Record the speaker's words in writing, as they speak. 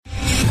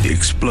The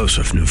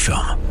explosive new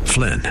film,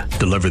 Flynn,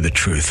 deliver the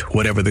truth,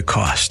 whatever the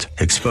cost,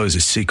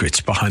 exposes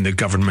secrets behind the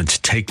government's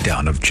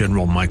takedown of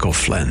General Michael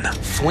Flynn.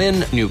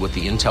 Flynn knew what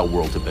the intel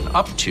world had been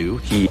up to.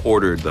 He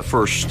ordered the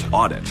first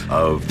audit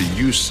of the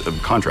use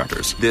of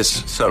contractors.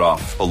 This set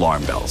off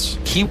alarm bells.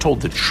 He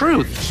told the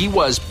truth. He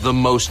was the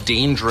most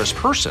dangerous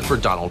person for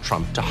Donald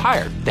Trump to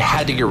hire. They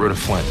had to get rid of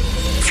Flynn.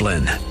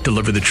 Flynn,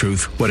 deliver the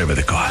truth, whatever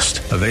the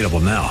cost. Available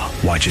now.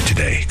 Watch it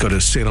today. Go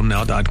to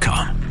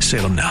salemnow.com.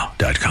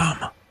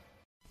 salemnow.com.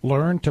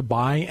 Learn to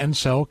Buy and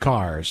Sell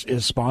Cars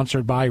is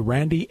sponsored by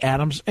Randy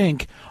Adams,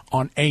 Inc.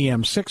 on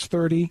AM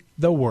 630,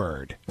 The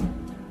Word.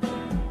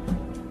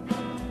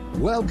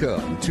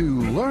 Welcome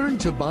to Learn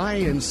to Buy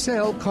and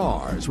Sell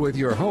Cars with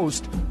your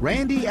host,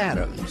 Randy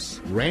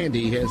Adams.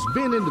 Randy has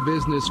been in the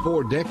business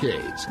for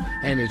decades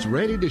and is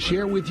ready to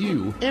share with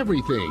you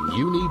everything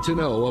you need to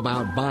know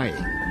about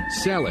buying,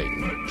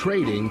 selling,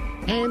 trading,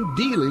 and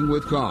dealing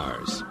with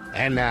cars.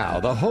 And now,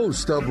 the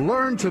host of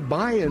Learn to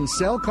Buy and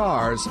Sell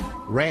Cars,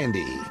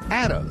 Randy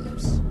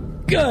Adams.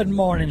 Good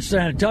morning,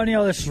 San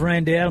Antonio. This is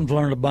Randy Adams,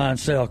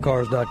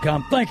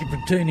 learntobuyandsellcars.com. Thank you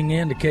for tuning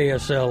in to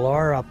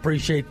KSLR. I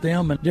appreciate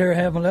them. And dear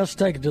Heavenly, let's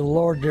take it to the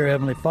Lord. Dear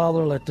Heavenly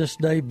Father, let this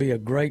day be a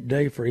great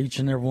day for each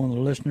and every one of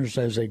the listeners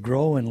as they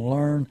grow and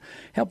learn.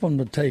 Help them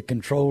to take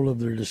control of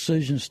their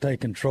decisions,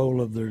 take control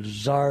of their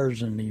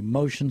desires and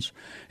emotions.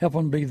 Help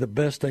them be the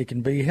best they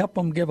can be. Help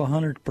them give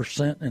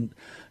 100%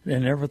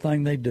 in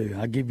everything they do.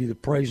 I give you the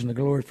praise and the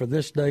glory for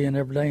this day and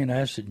every day, and I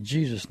ask in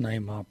Jesus'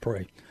 name I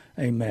pray.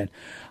 Amen.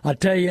 I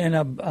tell you, and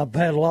I've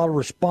had a lot of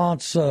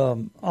response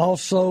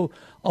also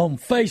on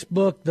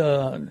Facebook.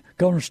 The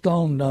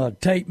Cornerstone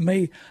taped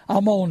me.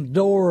 I'm on the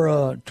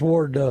door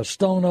toward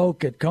Stone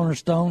Oak at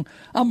Cornerstone.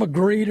 I'm a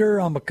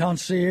greeter. I'm a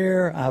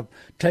concierge. I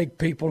take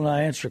people and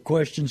I answer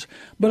questions.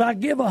 But I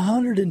give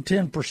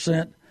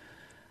 110%.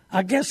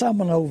 I guess I'm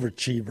an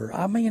overachiever.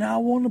 I mean, I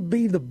want to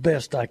be the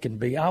best I can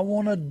be. I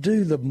want to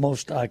do the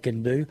most I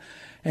can do.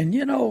 And,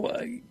 you know,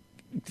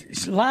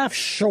 life's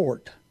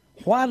short.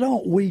 Why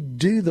don't we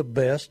do the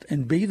best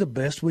and be the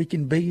best we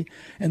can be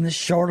in this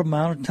short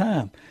amount of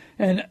time?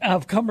 And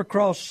I've come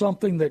across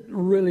something that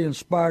really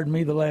inspired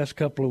me the last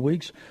couple of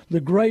weeks. The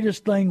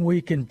greatest thing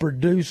we can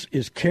produce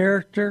is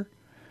character.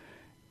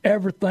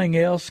 Everything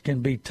else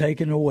can be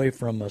taken away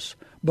from us.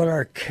 But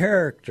our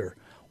character,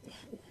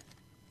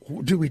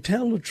 do we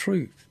tell the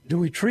truth? Do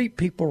we treat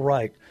people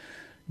right?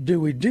 Do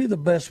we do the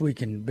best we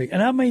can be?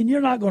 And I mean, you're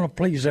not going to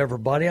please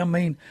everybody. I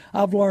mean,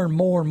 I've learned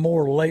more and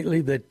more lately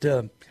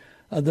that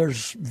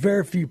there's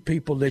very few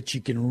people that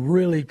you can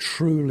really,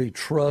 truly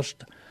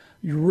trust,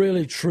 you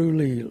really,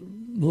 truly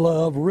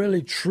love,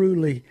 really,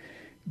 truly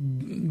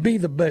be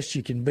the best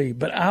you can be.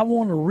 But I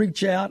want to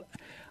reach out.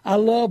 I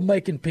love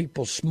making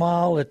people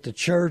smile at the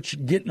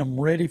church, getting them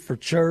ready for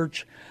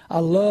church. I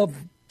love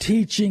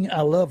teaching.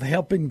 I love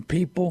helping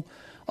people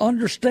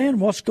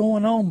understand what's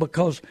going on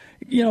because,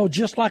 you know,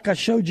 just like I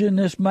showed you in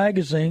this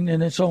magazine,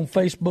 and it's on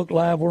Facebook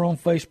Live. We're on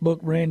Facebook,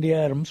 Randy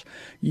Adams.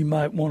 You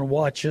might want to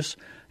watch us.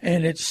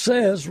 And it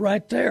says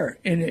right there,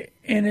 and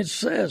it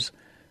says,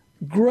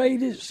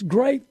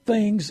 great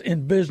things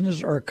in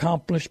business are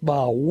accomplished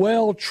by a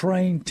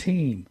well-trained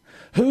team.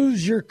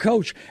 Who's your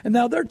coach? And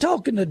now they're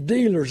talking to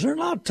dealers. They're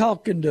not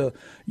talking to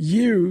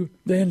you,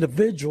 the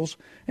individuals.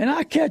 And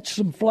I catch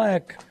some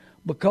flack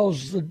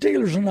because the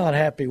dealers are not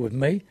happy with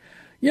me.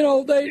 You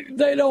know,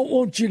 they don't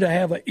want you to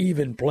have an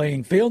even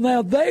playing field.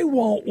 Now, they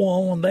want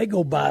one when they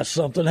go buy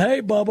something.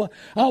 Hey, Bubba,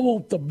 I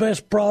want the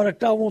best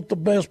product. I want the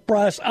best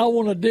price. I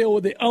want to deal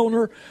with the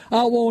owner.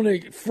 I want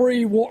a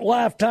free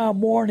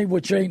lifetime warranty,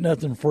 which ain't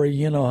nothing free.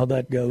 You know how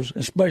that goes,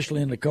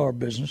 especially in the car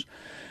business.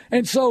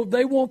 And so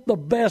they want the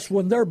best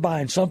when they're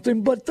buying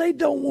something, but they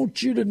don't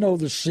want you to know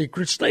the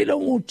secrets. They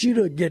don't want you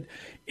to get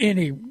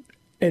any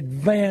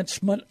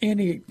advancement,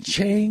 any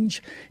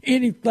change,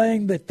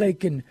 anything that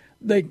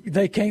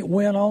they can't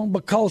win on,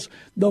 because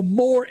the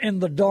more in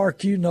the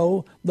dark you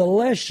know, the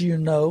less you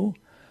know,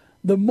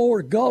 the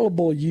more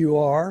gullible you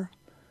are.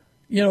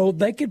 You know,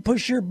 they can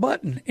push your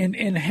button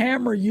and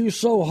hammer you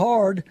so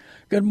hard.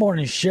 Good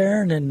morning,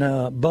 Sharon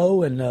and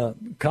Bo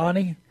and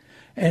Connie,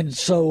 and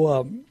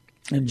so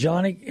and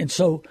Johnny. And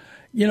so,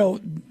 you know,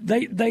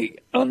 they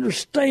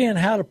understand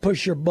how to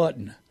push your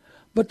button.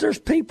 But there's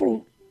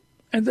people,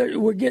 and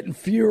we're getting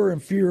fewer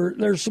and fewer.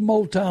 There's some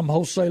old-time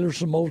wholesalers,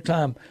 some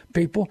old-time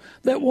people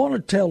that want to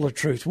tell the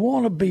truth,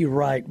 want to be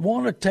right,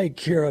 want to take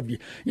care of you.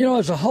 You know,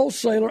 as a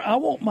wholesaler, I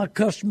want my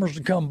customers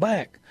to come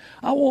back.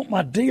 I want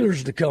my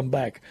dealers to come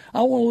back.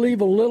 I want to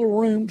leave a little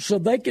room so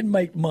they can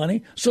make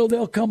money, so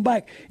they'll come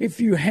back.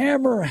 If you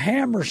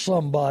hammer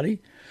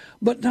somebody,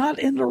 but not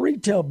in the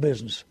retail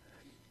business.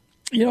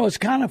 You know, it's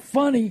kind of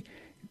funny.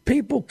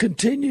 People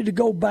continue to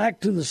go back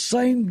to the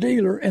same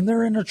dealer, and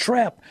they're in a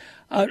trap.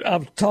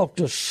 I've talked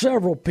to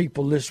several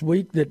people this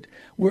week that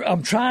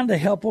I'm trying to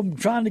help them,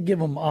 trying to give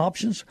them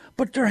options,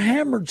 but they're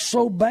hammered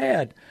so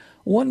bad.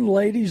 One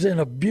lady's in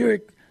a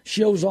Buick.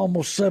 she owes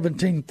almost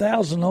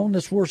 $17,000 on.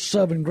 That's worth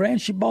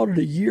 $7,000. She bought it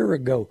a year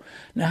ago.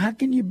 Now, how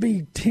can you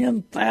be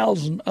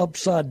 $10,000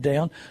 upside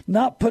down,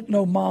 not put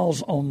no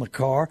miles on the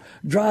car,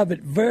 drive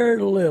it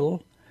very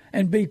little,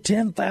 and be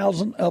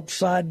 $10,000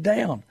 upside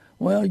down?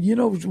 Well, you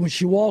know, when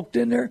she walked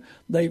in there,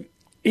 they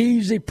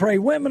easy prey.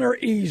 Women are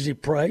easy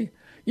prey.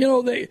 You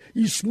know,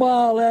 you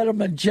smile at them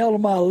and tell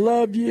them I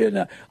love you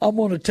and I'm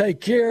going to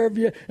take care of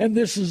you and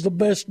this is the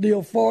best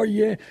deal for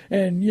you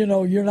and, you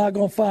know, you're not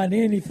going to find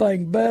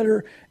anything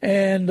better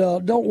and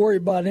don't worry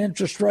about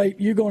interest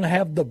rate. You're going to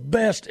have the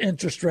best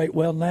interest rate.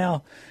 Well,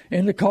 now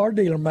in the car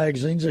dealer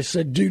magazines, they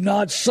said do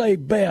not say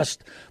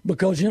best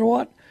because you know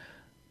what?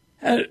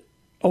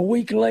 A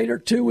week later,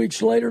 2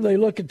 weeks later, they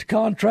look at the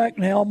contract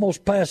and they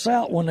almost pass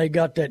out when they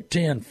got that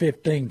 10,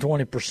 15,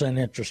 20%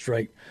 interest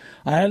rate.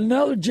 I had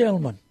another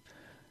gentleman.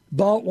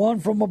 Bought one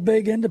from a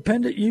big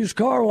independent used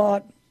car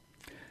lot,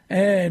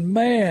 and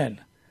man,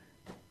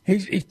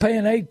 he's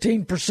paying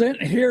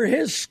 18%. Here,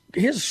 his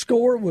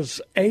score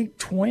was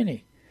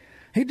 820.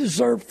 He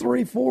deserved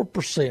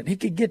 3-4%. He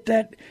could get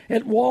that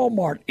at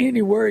Walmart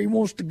anywhere he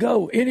wants to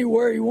go,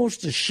 anywhere he wants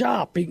to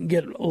shop. He can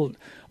get a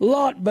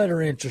lot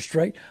better interest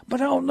rate. But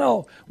I don't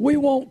know. We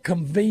want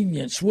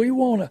convenience. We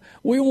want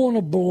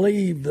to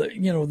believe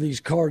that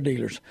these car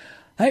dealers.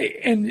 Hey,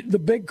 and the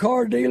big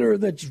car dealer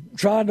that's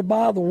trying to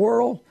buy the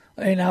world.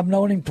 And I've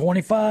known him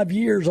 25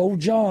 years, old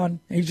John.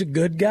 He's a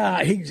good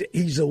guy.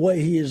 He's the way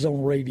he is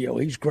on radio.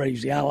 He's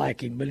crazy. I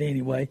like him. But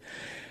anyway,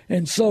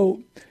 and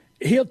so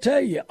he'll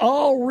tell you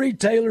all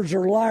retailers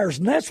are liars.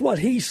 And that's what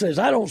he says.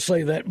 I don't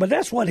say that, but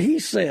that's what he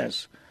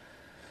says.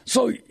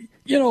 So,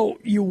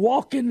 you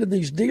walk into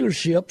these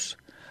dealerships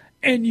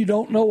and you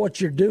don't know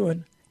what you're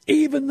doing.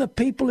 Even the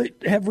people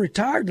that have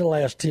retired the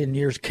last 10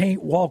 years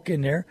can't walk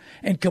in there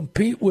and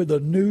compete with the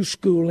new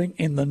schooling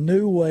and the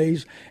new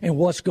ways and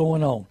what's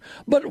going on.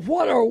 But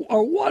what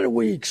are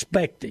we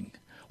expecting?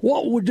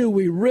 What do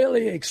we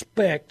really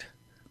expect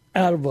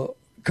out of a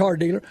car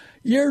dealer?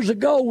 Years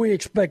ago, we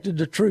expected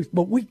the truth,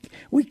 but we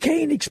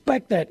can't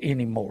expect that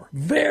anymore.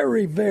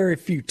 Very, very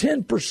few,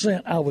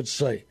 10%, I would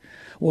say,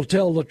 will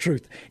tell the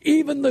truth.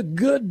 Even the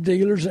good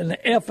dealers in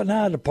the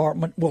F&I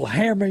department will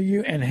hammer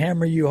you and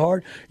hammer you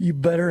hard. You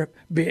better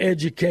be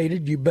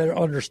educated. You better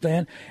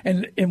understand.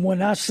 And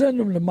when I send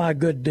them to my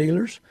good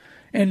dealers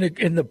and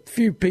the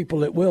few people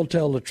that will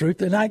tell the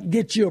truth, and I can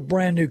get you a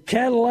brand new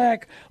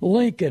Cadillac,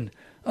 Lincoln,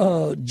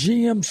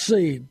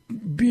 GMC,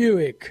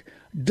 Buick,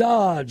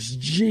 Dodge,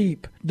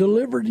 Jeep,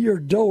 delivered to your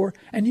door,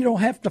 and you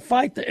don't have to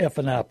fight the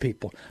F&I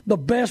people. The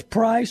best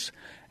price.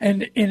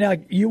 And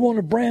you want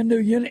a brand new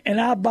unit, and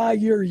I buy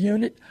your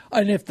unit,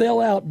 and if they'll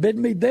outbid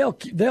me, they'll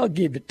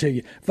give it to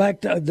you. In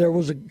fact,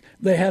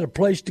 they had a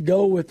place to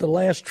go with the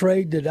last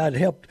trade that I'd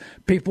helped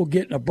people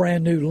getting a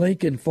brand new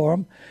Lincoln for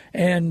them,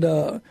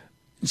 and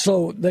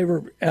so they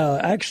were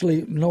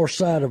actually north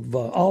side of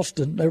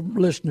Austin. They're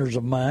listeners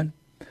of mine,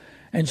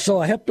 and so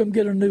I helped them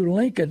get a new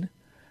Lincoln,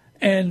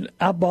 and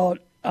I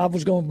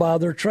was going to buy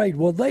their trade.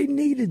 Well, they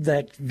needed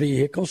that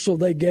vehicle, so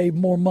they gave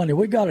more money.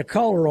 We got a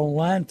caller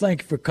online.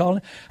 Thank you for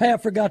calling. Hey, I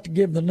forgot to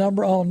give the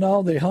number. Oh,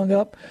 no, they hung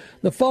up.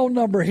 The phone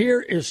number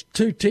here is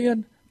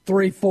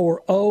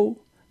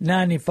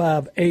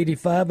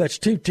 210-340-9585. That's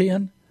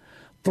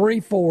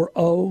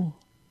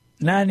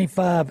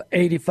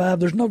 210-340-9585.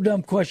 There's no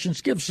dumb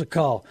questions. Give us a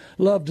call.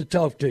 Love to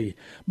talk to you.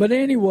 But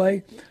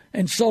anyway,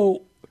 and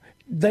so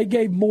they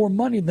gave more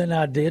money than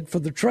I did for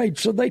the trade,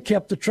 so they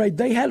kept the trade.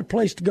 They had a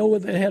place to go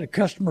with it. They had a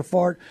customer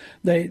for it.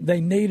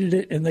 They needed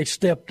it, and they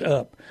stepped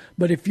up.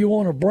 But if you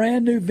want a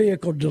brand-new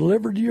vehicle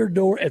delivered to your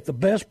door at the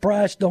best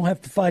price, don't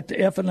have to fight the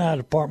F&I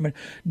department,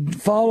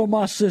 follow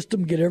my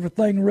system, get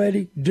everything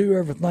ready, do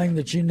everything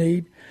that you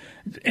need,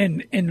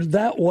 and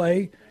that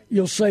way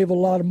you'll save a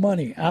lot of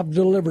money. I've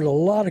delivered a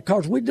lot of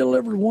cars. We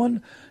delivered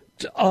one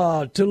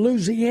to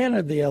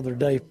Louisiana the other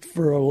day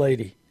for a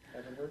lady.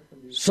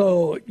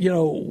 So,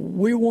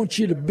 we want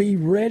you to be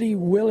ready,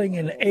 willing,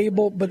 and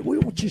able, but we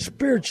want you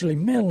spiritually,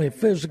 mentally,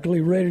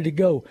 physically ready to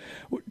go.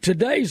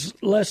 Today's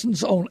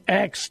lesson's on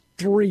Acts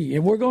 3,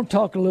 and we're going to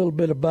talk a little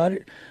bit about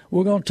it.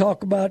 We're going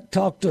to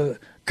talk to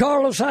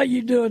Carlos. How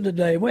you doing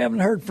today? We haven't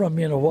heard from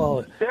you in a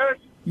while. Sir,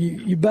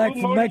 you back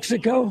from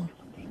Mexico?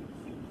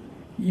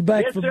 You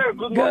back yes, from? Sir.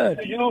 Good Good. morning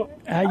to you.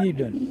 How you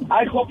doing?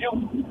 I hope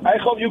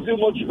you feel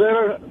much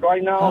better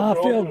right now. I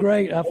feel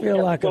great. I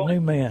feel like a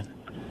new man.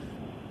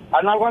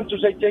 And I want to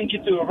say thank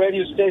you to the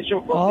radio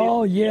station for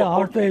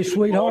aren't they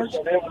sweethearts?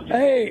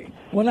 Hey,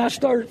 when I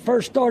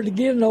first started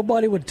again,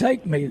 nobody would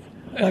take me.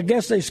 I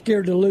guess they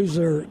scared to lose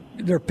their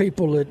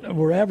people that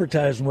were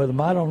advertising with them.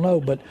 I don't know,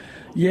 but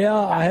yeah,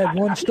 I had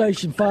one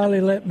station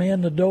finally let me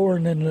in the door,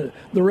 and then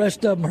the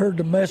rest of them heard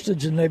the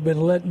message, and they've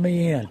been letting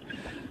me in.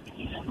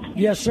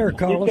 Yes, sir,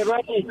 Carlos.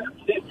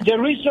 The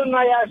reason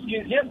I asked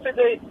you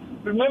yesterday,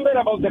 remember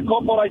about the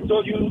couple I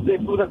told you they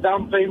put a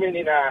down payment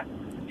in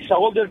So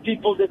older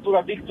people, they put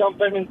a big down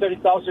payment,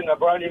 $30,000, a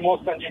brand new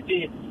Mustang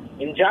GT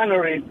in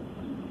January.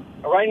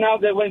 Right now,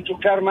 they went to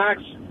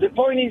CarMax. The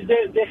point is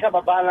they have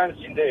a balance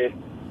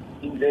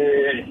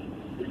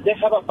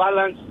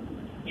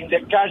in in the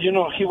car,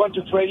 he wants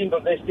to trade in,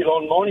 but they still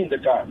own money in the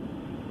car.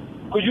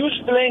 Could you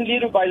explain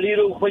little by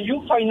little, when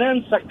you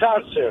finance a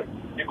car, sir,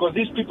 because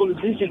these people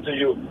listen to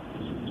you,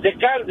 the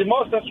car, the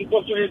Mustang is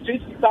supposed to be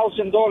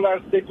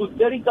 $50,000. They put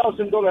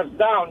 $30,000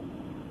 down,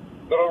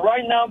 but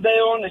right now they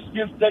own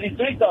still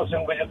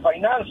 $33,000 with the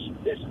finance.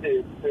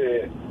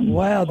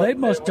 Wow, they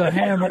must have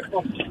hammered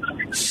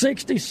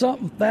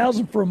 60-something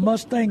thousand for a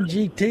Mustang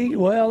GT.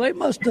 Well, they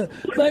must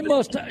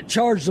have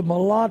charged them a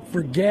lot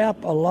for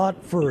gap, a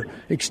lot for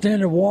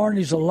extended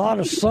warranties, a lot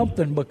of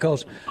something.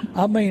 Because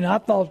I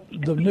thought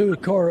the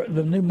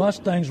new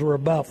Mustangs were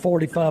about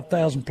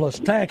 $45,000 plus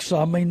tax.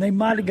 So they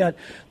might have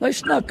they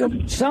snuck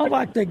them. Sound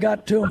like they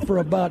got to them for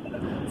about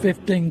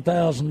 $15,000,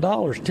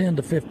 $10,000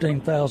 to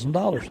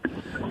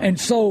 $15,000, and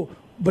so.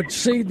 But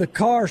see, the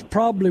car's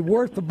probably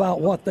worth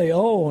about what they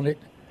owe on it.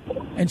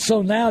 And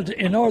so now,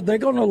 they're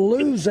going to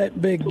lose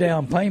that big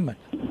down payment.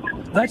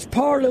 That's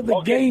part of the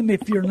game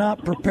if you're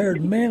not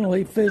prepared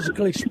mentally,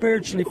 physically,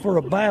 spiritually for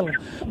a battle.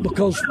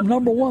 Because,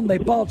 number one, they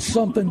bought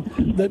something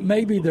that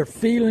maybe their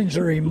feelings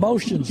or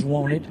emotions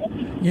wanted,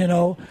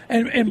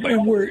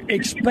 and we're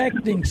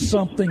expecting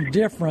something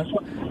different.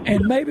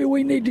 And maybe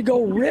we need to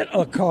go rent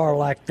a car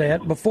like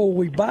that before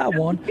we buy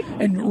one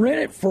and rent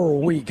it for a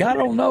week. I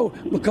don't know,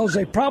 because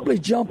they probably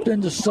jumped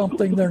into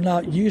something they're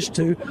not used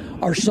to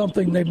or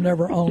something they've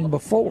never owned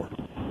before.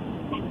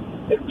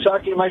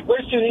 Exactly. My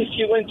question is,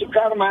 you went to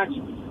CarMax.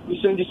 We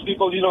send these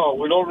people,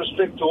 with all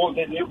respect to all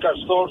the new car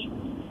stores,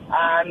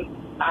 and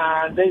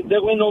they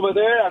went over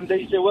there and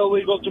they say, well,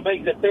 we got to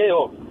make the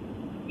payoff.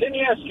 Let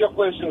me ask you a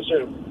question,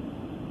 sir.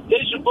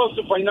 They're supposed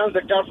to finance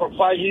the car for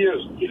 5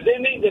 years. If they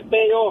make the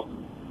payoff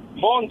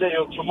Monday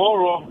or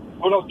tomorrow,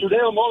 today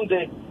or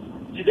Monday,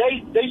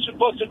 they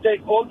supposed to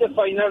take all the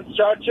finance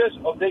charges,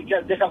 or they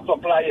have to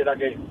apply it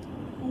again?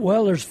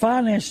 Well, there's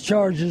finance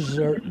charges.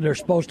 They're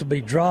supposed to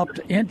be dropped.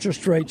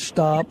 Interest rate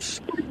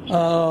stops.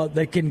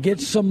 They can get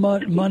some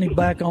money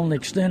back on the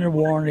extended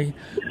warranty.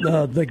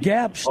 The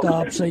gap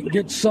stops. They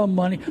get some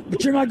money,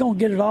 but you're not going to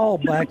get it all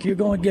back. You're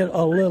going to get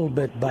a little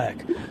bit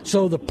back.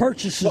 So the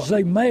purchases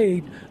they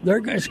made,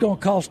 it's going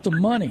to cost them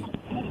money.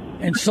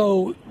 And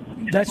so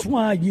that's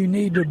why you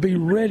need to be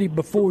ready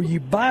before you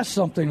buy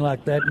something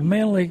like that,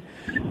 mentally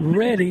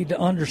ready to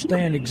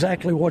understand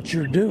exactly what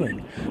you're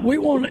doing. We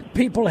want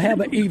people to have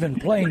an even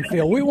playing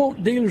field. We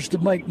want dealers to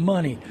make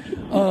money,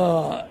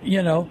 and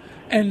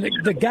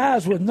the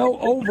guys with no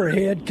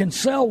overhead can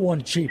sell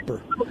one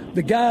cheaper.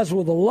 The guys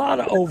with a lot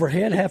of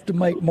overhead have to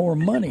make more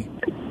money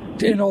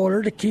in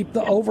order to keep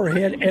the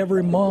overhead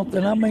every month.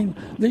 And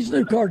these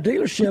new car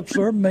dealerships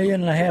are $1.5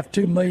 million,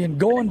 $2 million,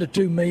 going to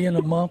 $2 million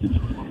a month.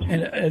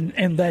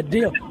 And that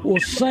deal. Well,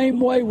 same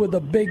way with the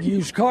big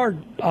used car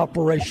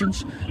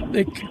operations.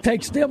 It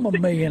takes them $1.5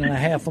 million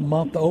a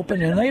month to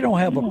open, and they don't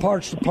have a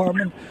parts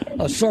department,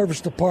 a service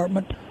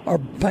department, or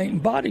paint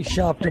and body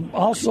shop to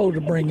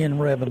bring in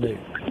revenue.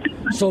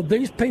 So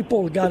these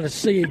people got to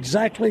see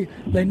exactly.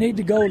 They need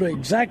to go to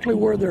exactly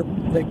where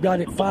they've got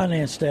it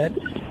financed at,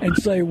 and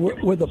say,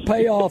 with a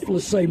payoff,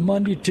 let's say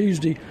Monday,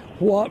 Tuesday,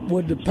 what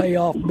would the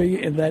payoff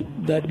be in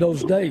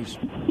those days?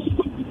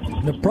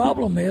 The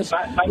problem is,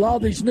 a lot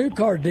of these new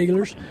car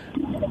dealers,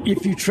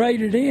 if you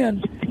trade it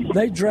in,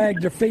 they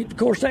drag their feet. Of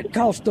course, that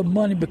costs them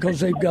money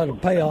because they've got to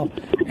pay off.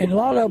 And a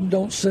lot of them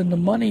don't send the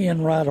money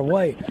in right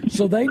away.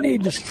 So they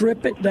need to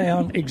strip it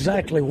down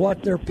exactly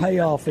what their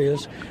payoff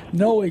is,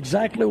 know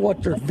exactly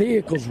what their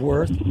vehicle's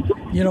worth.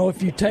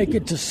 If you take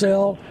it to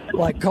sell,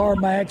 like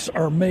CarMax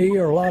or me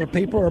or a lot of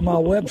people, or my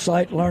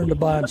website,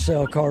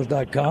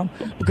 learntobuyandSellCars.com,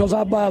 because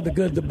I buy the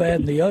good, the bad,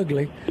 and the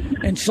ugly.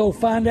 And so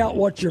find out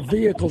what your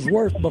vehicle's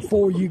worth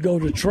before you go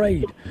to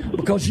trade,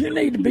 because you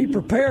need to be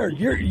prepared.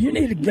 You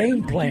need a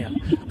game plan.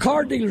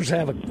 Car dealers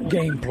have a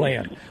game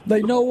plan.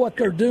 They know what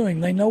they're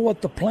doing. They know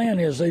what the plan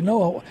is. They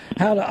know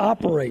how to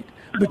operate.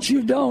 But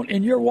you don't,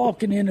 and you're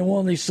walking into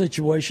one of these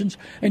situations,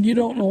 and you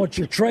don't know what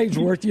your trade's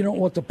worth. You don't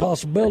know what the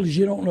possibilities.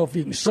 You don't know if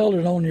you can sell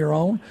it on your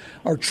own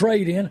or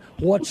trade in.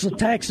 What's the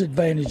tax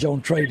advantage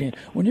on trading?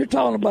 When you're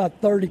talking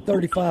about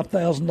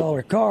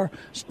 $30,000-$35,000 car,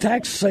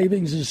 tax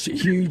savings is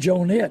huge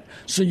on it.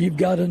 So you've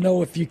got to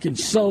know if you can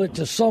sell it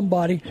to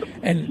somebody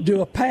and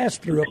do a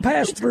pass-through. A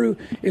pass-through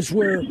is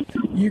where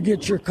you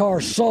get your car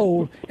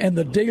sold, and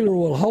the dealer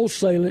will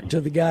wholesale it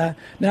to the guy.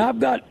 Now,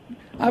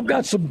 I've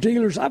got some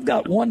dealers. I've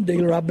got one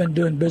dealer I've been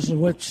doing business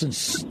with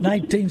since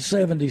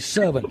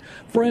 1977. A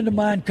friend of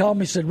mine called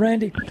me and said,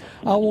 Randy,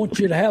 I want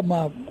you to have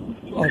my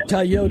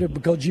Toyota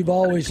because you've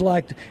always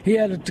liked it. He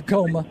had a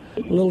Tacoma,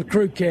 a little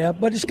crew cab,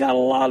 but it's got a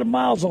lot of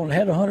miles on it. It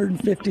had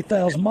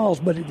 150,000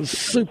 miles, but it was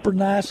super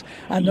nice.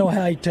 I know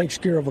how he takes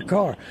care of a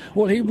car.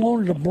 Well, he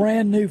wanted a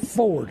brand new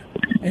Ford,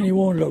 and he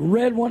wanted a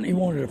red one. He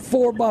wanted a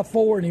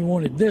 4x4, and he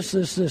wanted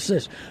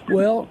this.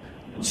 Well,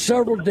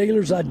 several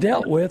dealers I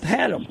dealt with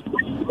had them.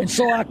 And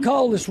so I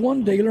called this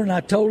one dealer, and I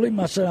told him,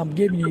 I said, I'm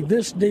giving you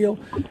this deal,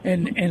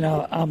 and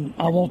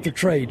I want the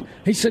trade.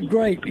 He said,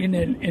 great,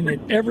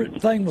 and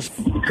everything was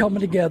coming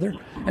together.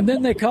 And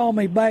then they called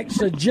me back and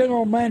said,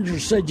 General Manager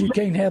said you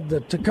can't have the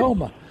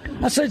Tacoma.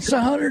 I said, it's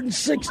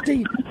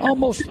 160,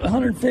 almost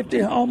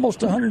 150,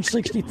 almost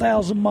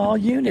 160,000 mile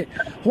unit.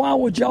 Why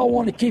would y'all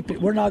want to keep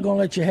it? We're not going to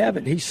let you have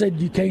it. He said,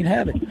 you can't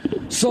have it.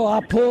 So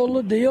I pulled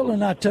the deal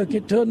and I took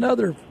it to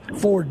another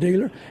Ford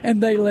dealer,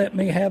 and they let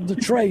me have the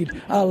trade.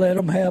 I let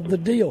them have the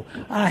deal.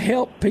 I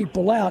help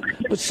people out.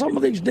 But some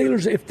of these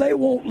dealers, if they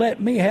won't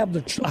let me have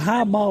the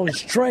high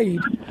mileage trade,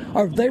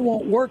 or if they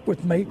won't work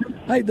with me,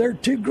 hey, they're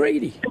too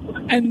greedy.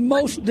 And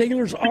most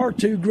dealers are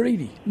too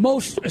greedy.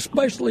 Most,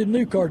 especially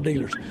new car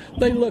dealers,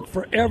 they look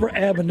for every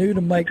avenue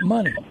to make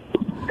money.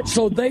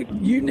 So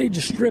you need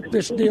to strip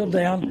this deal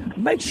down.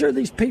 Make sure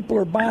these people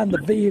are buying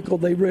the vehicle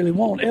they really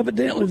want.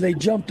 Evidently, they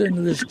jumped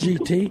into this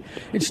GT.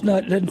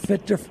 Doesn't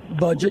fit their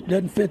budget,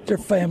 doesn't fit their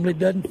family,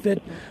 doesn't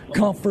fit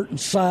comfort and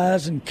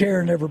size and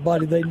carrying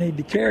everybody they need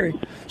to carry.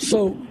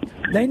 So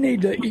they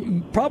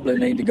probably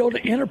need to go to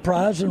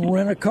Enterprise and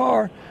rent a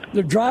car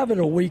to drive it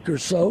a week or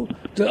so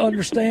to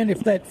understand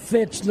if that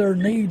fits their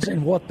needs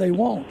and what they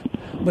want.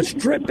 But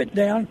strip it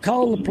down,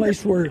 call the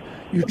place where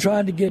you're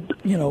trying to get,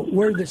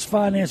 where it's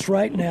financed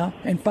right now,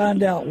 and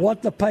find out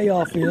what the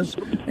payoff is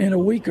in a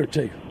week or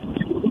two.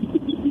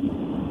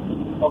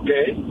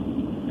 Okay.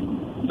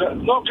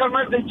 No,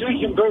 Carmen, they treat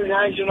him very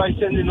nice. I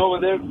sent him over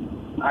there,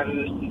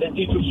 and they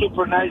treat him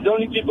super nice. The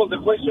only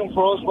the question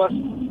for us was,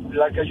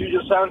 like you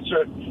just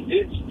answered,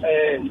 it's,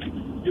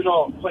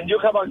 when you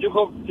have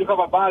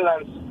a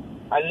balance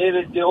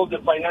and all the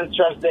finance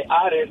charge they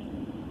added,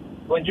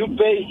 when you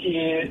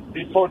pay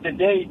before the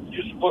date,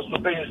 you're supposed to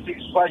pay in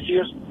 5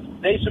 years.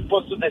 They're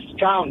supposed to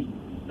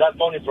discount that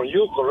money from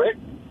you, correct?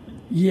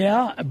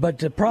 Yeah, but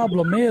the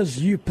problem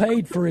is you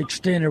paid for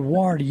extended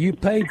warranty, you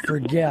paid for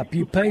GAP,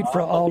 you paid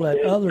for all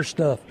that other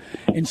stuff.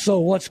 And so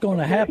what's going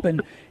to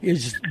happen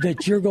is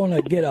that you're going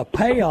to get a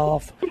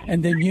payoff,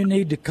 and then you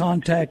need to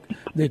contact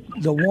the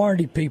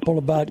warranty people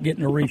about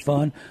getting a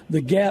refund,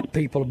 the GAP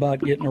people about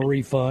getting a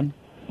refund.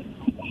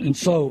 And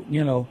so,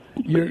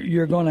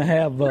 you're going to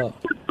have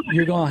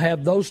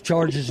those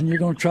charges, and you're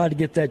going to try to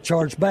get that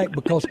charge back,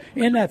 because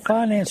in that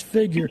finance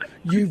figure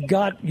you've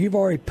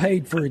already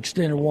paid for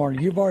extended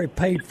warranty, you've already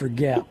paid for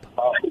GAP,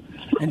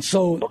 and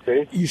so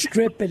you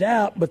strip it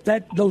out. But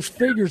those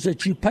figures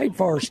that you paid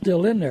for are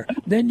still in there.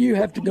 Then you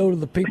have to go to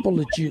the people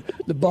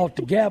that bought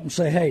the GAP and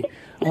say, hey,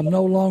 I'm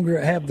no longer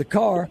have the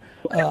car.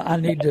 I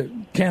need to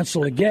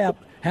cancel the GAP.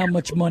 How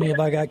much money have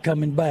I got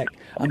coming back?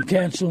 I'm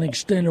canceling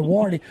extended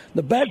warranty.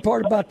 The bad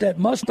part about that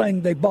Mustang,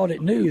 they bought it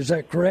new. Is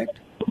that correct?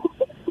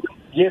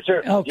 Yes,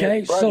 sir. Okay,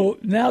 yes, so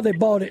now they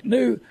bought it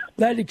new.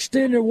 That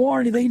extended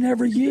warranty they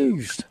never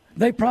used.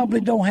 They probably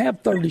don't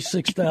have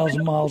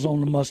 36,000 miles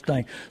on the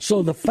Mustang.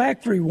 So the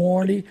factory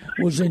warranty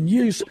was in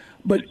use,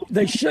 but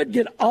they should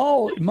get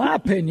in my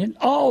opinion,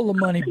 all the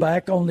money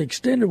back on the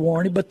extended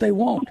warranty, but they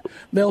won't.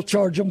 They'll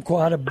charge them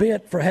quite a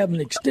bit for having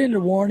an extended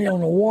warranty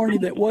on a warranty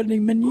that wasn't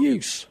even in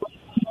use.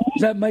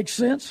 Does that make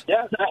sense?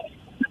 Yeah.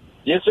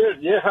 Yes, sir.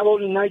 Yeah, how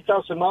about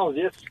 9,000 miles?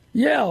 Yes.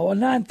 Yeah, well,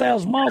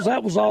 9,000 miles,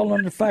 that was all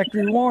under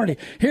factory warranty.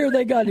 Here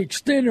they got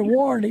extended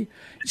warranty.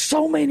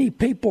 So many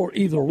people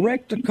either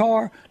wreck the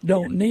car,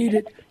 don't need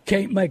it,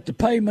 can't make the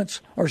payments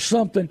or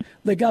something.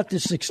 They got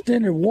this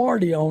extended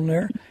warranty on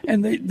there,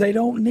 and they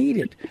don't need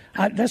it.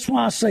 That's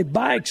why I say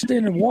buy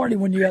extended warranty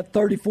when you have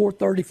 34,000,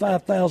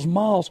 35,000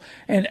 miles,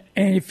 and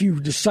if you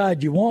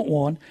decide you want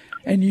one,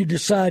 and you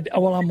decide,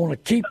 well, I'm going to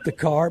keep the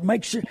car.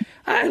 Make sure.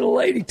 I had a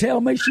lady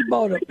tell me she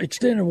bought an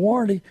extended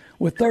warranty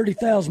with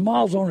 30,000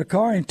 miles on the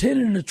car,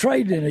 intending to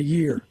trade in a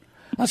year.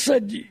 I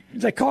said,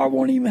 the car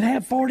won't even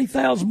have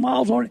 40,000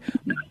 miles on it,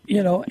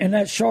 in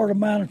that short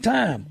amount of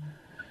time.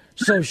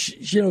 So,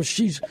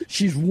 she's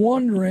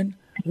wondering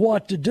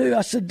what to do.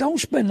 I said, don't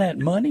spend that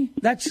money.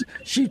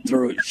 She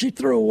threw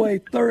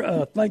away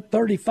like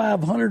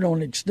 $3,500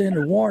 on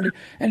extended warranty,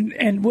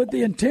 and with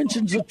the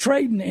intentions of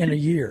trading in a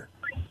year.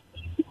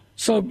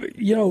 So,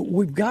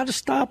 we've got to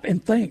stop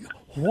and think,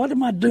 what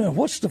am I doing?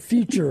 What's the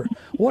future?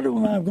 What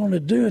am I going to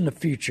do in the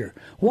future?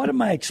 What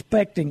am I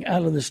expecting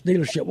out of this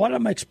dealership? What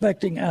am I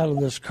expecting out of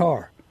this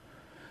car?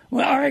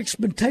 Well, our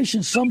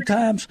expectations,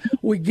 sometimes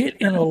we get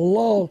in a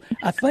lull.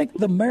 I think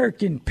the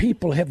American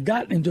people have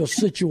gotten into a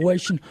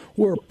situation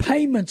where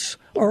payments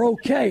are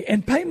okay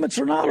and payments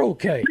are not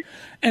okay.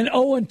 And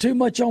owing too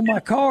much on my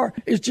car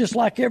is just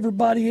like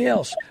everybody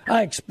else.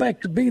 I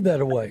expect to be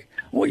that way.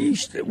 Well,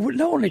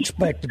 don't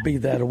expect to be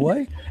that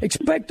way.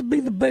 Expect to be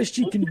the best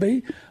you can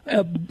be.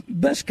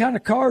 Best kind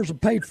of car is a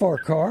paid-for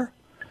car.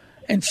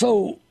 And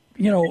so,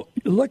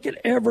 look at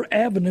every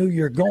avenue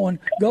you're going.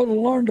 Go to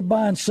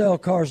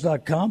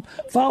learntobuyandSellCars.com.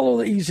 Follow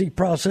the easy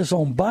process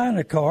on buying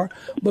a car.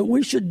 But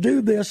we should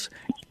do this.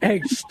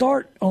 Hey,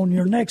 start on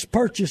your next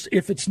purchase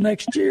if it's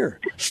next year.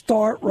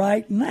 Start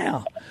right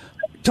now.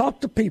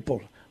 Talk to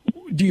people.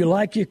 Do you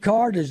like your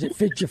car? Does it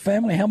fit your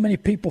family? How many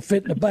people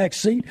fit in the back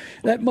seat?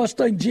 That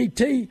Mustang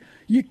GT,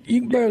 you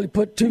can barely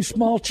put two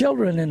small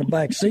children in the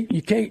back seat.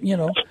 You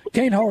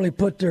can't hardly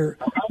put their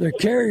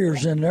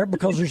carriers in there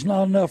because there's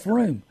not enough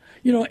room.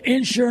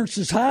 Insurance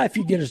is high. If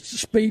you get a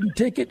speeding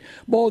ticket,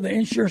 boy, the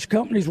insurance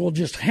companies will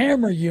just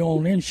hammer you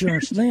on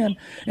insurance then.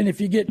 And if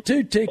you get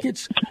 2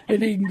 tickets,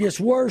 it even gets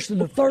worse. And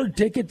the 3rd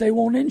ticket, they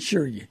won't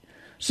insure you.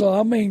 So,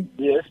 I mean,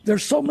 yes.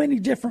 There's so many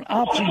different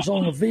options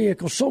on the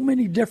vehicle, so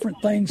many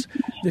different things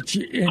that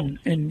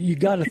you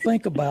got to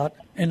think about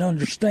and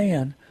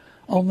understand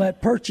on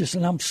that purchase.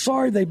 And I'm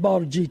sorry they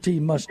bought a GT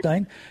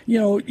Mustang.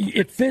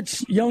 It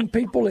fits young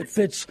people. It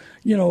fits,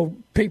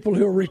 people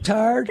who are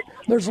retired.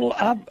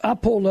 I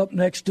pulled up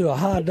next to a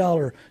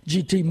high-dollar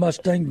GT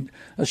Mustang,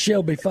 a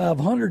Shelby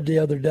 500 the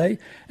other day,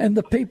 and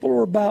the people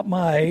were about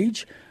my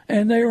age,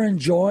 and they were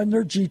enjoying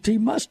their GT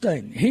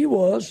Mustang. He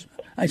was.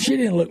 And she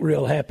didn't look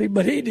real happy,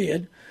 but he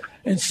did.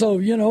 And so,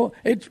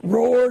 it's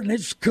roared and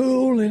it's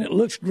cool and it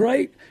looks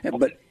great.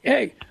 But,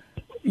 hey,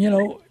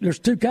 there's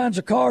 2 kinds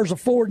of cars,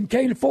 afford and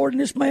can't afford,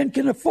 and this man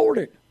can afford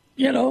it,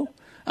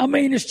 I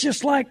mean, it's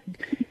just like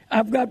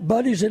I've got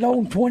buddies that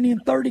own 20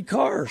 and 30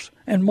 cars,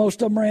 and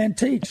most of them are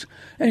antiques.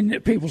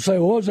 And people say,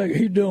 well, what's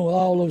he doing with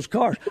all those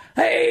cars?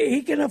 Hey,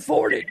 he can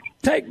afford it.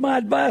 Take my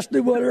advice,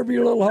 do whatever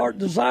your little heart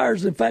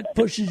desires. If that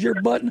pushes your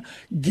button,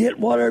 get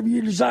whatever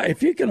you desire.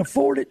 If you can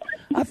afford it,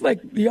 I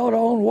think you ought to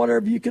own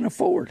whatever you can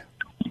afford.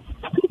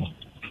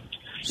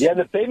 Yeah,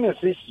 the payments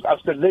is,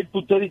 after they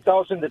put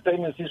 $30,000, the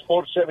payments is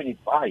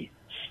 $475.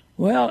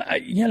 Well,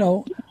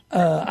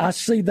 I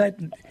see that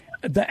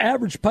the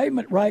average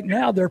payment right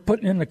now they're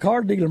putting in the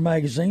car dealer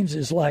magazines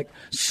is like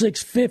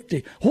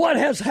 $650. What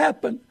has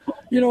happened?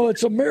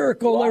 It's a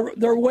miracle.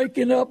 They're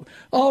waking up.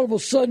 All of a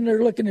sudden,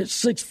 they're looking at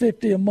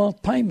 $650 a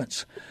month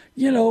payments.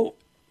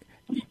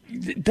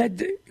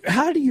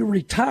 How do you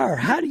retire?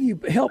 How do you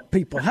help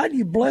people? How do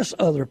you bless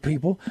other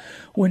people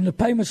when the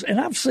payments? And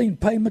I've seen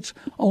payments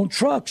on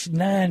trucks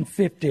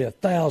 $950,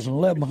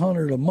 $1,000,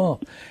 $1,100 a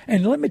month.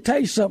 And let me tell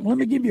you something. Let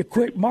me give you a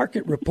quick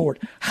market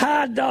report.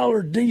 High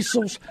dollar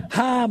diesels,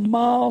 high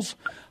miles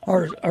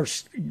are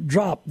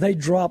dropped. They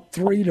drop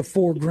 $3,000 to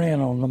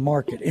 $4,000 on the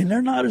market, and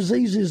they're not as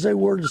easy as they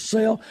were to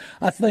sell.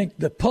 I think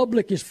the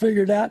public has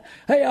figured out,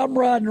 hey, I'm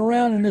riding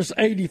around in this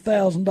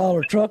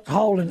 $80,000 truck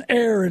hauling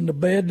air in the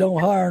bed,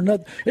 don't hire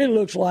nothing. It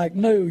looks like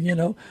new,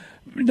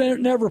 They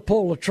never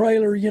pull a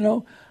trailer,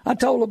 I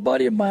told a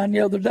buddy of mine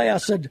the other day, I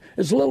said,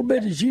 as little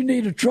bit as you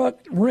need a truck,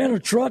 rent a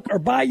truck or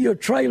buy you a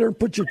trailer and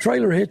put your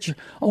trailer hitch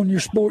on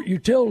your sport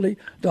utility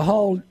to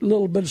haul a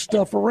little bit of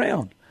stuff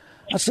around.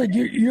 I said,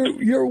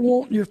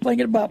 you're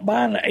thinking about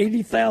buying an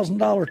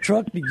 $80,000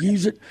 truck to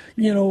use it,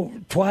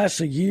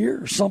 twice a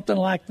year or something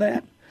like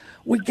that.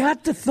 We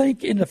got to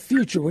think in the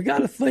future. We got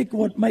to think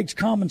what makes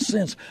common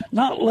sense,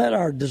 not let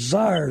our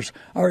desires,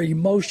 our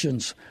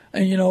emotions,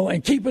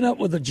 and keeping up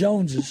with the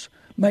Joneses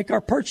make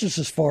our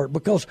purchases for it.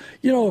 Because,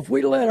 if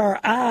we let our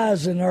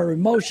eyes and our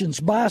emotions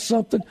buy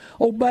something,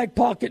 Old Back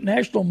Pocket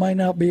National may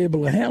not be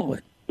able to handle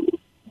it.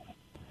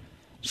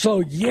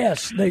 So,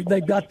 yes,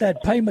 they've got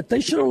that payment.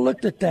 They should have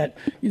looked at that.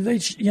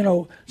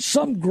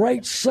 Some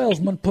great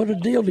salesman put a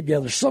deal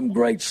together. Some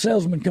great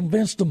salesman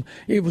convinced them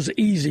it was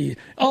easy.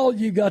 All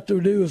you got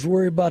to do is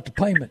worry about the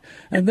payment.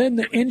 And then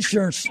the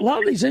insurance, a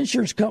lot of these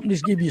insurance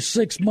companies give you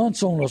 6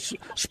 months on a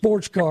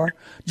sports car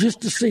just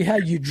to see how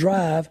you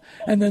drive.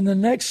 And then the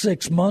next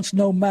 6 months,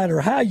 no matter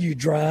how you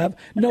drive,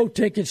 no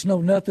tickets, no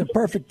nothing,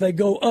 perfect, they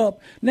go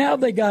up. Now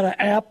they got an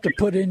app to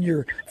put in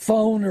your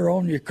phone or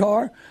on your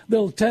car.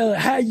 They'll tell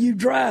how you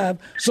drive,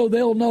 so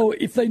they'll know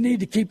if they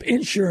need to keep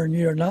insuring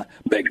you or not.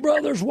 Big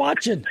Brother's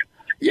watching.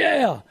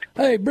 Yeah.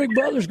 Hey, Big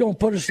Brother's going to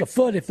put us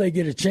afoot if they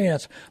get a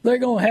chance. They're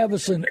going to have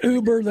us in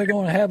Uber. They're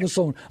going to have us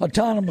on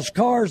autonomous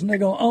cars, and they're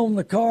going to own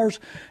the cars.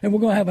 And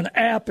we're going to have an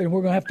app, and we're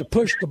going to have to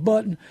push the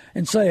button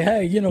and say,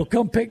 hey,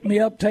 come pick me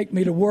up, take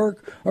me to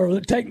work, or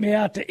take me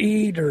out to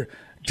eat, or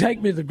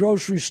take me to the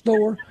grocery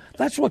store.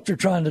 That's what they're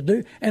trying to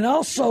do. And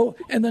also,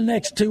 in the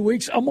next 2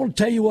 weeks, I'm going to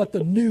tell you what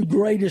the new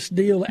greatest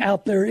deal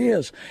out there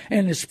is.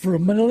 And it's for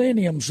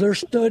millenniums. They're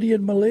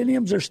studying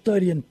millenniums. They're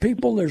studying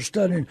people. They're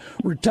studying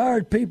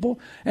retired people.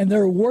 And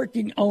they're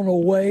working on a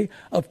way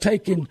of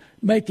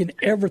making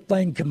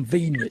everything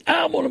convenient.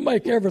 I'm going to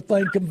make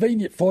everything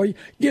convenient for you.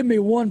 Give me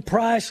one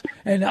price,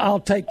 and I'll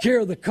take care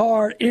of the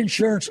car,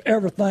 insurance,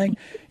 everything.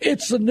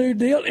 It's a new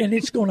deal, and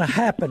it's going to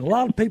happen. A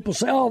lot of people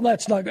say, oh,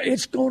 that's not good.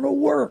 It's going to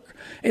work.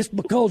 It's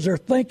because they're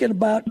thinking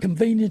about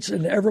convenience,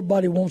 and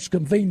everybody wants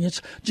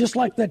convenience, just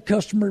like that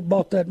customer that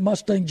bought that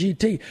Mustang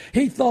GT.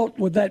 He thought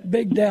with that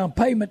big down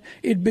payment,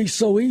 it'd be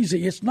so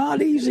easy. It's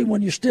not easy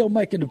when you're still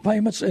making the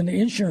payments and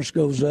the insurance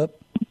goes up.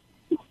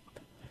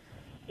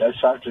 That's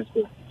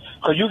interesting.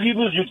 Could you give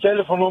us your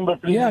telephone number,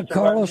 please? Yeah,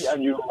 Carlos.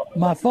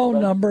 My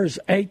phone number is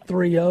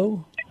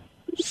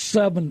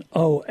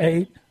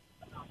 830-708-5800.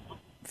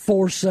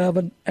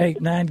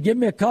 830-708-4789. Give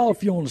me a call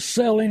if you want to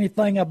sell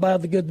anything. I buy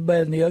the good, the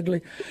bad, and the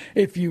ugly.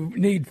 If you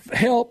need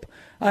help,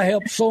 I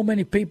help so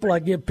many people. I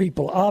give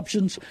people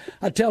options.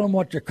 I tell them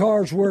what their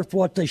car's worth,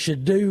 what they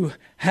should do,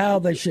 how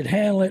they should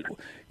handle it.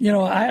 You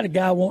know, I had a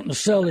guy wanting to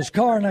sell his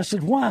car, and I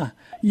said, why?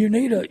 You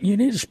need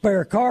a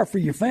spare car for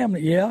your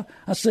family. Yeah.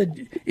 I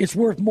said, it's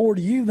worth more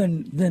to you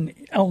than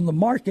on the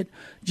market.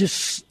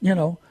 Just,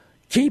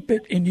 keep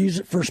it and use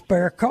it for a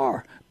spare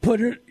car.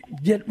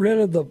 Get rid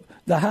of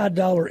the high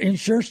dollar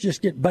insurance,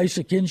 just get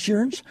basic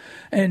insurance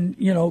and,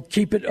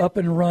 keep it up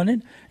and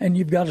running. And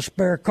you've got a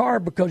spare car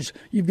because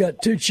you've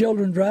got 2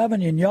 children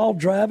driving and y'all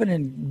driving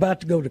and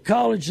about to go to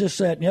college, this,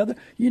 that, and the other.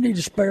 You need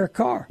a spare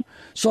car.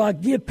 So I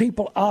give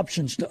people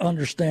options to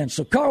understand.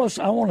 So, Carlos,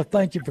 I want to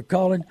thank you for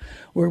calling.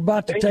 We're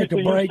about to take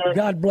a break.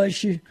 God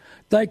bless you.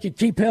 Thank you.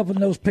 Keep helping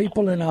those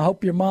people, and I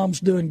hope your mom's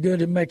doing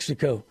good in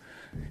Mexico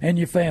and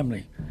your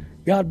family.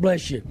 God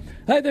bless you.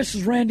 Hey, this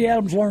is Randy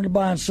Adams,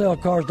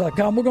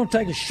 LearnToBuyAndSellCars.com. We're going to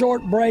take a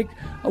short break.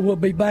 We'll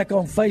be back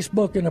on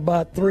Facebook in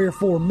about 3 or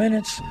 4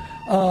 minutes.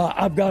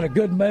 I've got a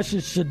good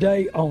message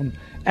today on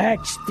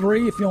Acts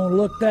 3, if you want to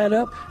look that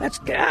up.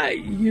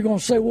 You're going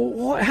to say,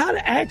 well, how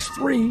did Acts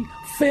 3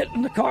 fit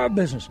in the car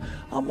business?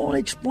 I'm going to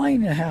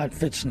explain how it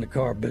fits in the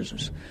car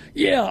business.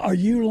 Yeah, are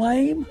you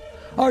lame?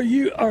 Are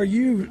you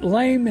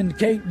lame and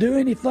can't do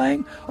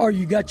anything? Or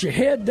you got your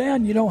head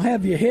down, you don't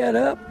have your head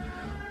up?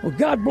 Well,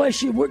 God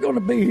bless you. We're going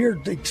to be here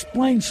to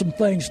explain some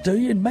things to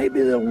you, and maybe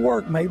they'll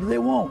work, maybe they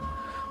won't.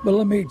 But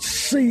let me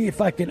see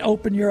if I can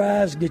open your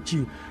eyes, get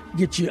you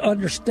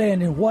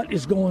understanding what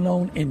is going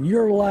on in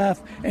your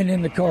life and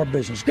in the car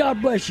business.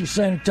 God bless you,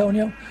 San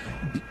Antonio.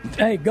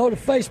 Hey, go to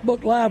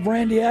Facebook Live,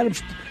 Randy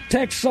Adams.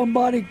 Text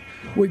somebody.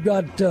 We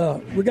got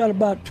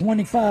about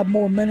 25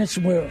 more minutes,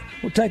 and we'll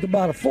take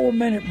about a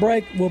 4-minute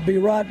break. We'll be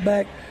right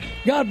back.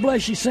 God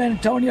bless you, San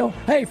Antonio.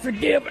 Hey,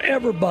 forgive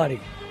everybody.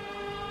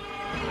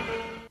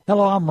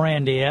 Hello, I'm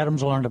Randy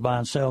Adams,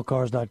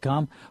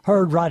 LearnToBuyAndSellCars.com.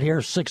 Heard right here,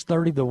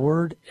 6:30, The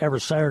Word,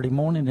 every Saturday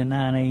morning at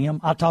 9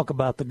 a.m. I talk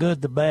about the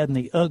good, the bad, and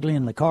the ugly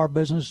in the car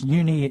business.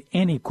 You need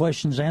any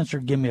questions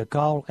answered, give me a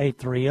call,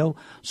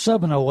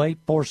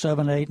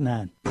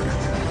 830-708-4789.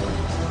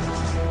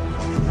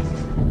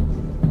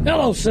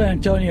 Hello, San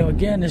Antonio.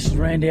 Again, this is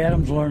Randy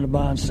Adams,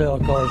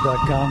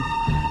 LearnToBuyAndSellCars.com.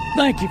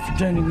 Thank you for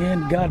tuning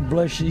in. God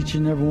bless each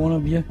and every one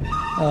of you.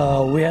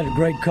 We had a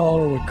great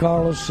caller with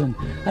Carlos, and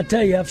I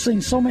tell you, I've seen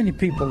so many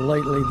people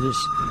lately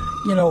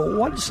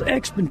what is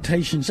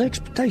expectations?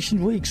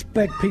 Expectations, we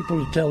expect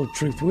people to tell the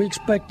truth. We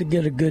expect to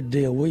get a good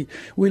deal. We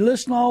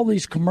listen to all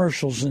these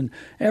commercials, and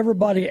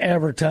everybody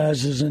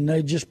advertises, and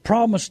they just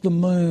promise the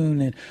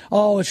moon, and,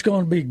 it's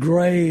going to be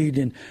great.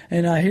 And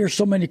I hear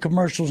so many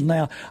commercials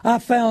now. I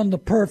found the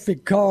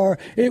perfect car.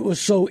 It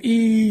was so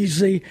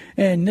easy,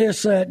 and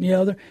this, that, and the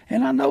other.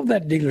 And I know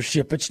that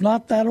dealership. It's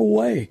not that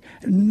way.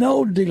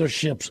 No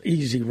dealership's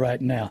easy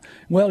right now.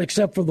 Well,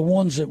 except for the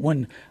ones that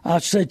when I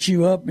set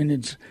you up and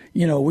it's,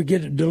 we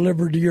get it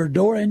delivered to your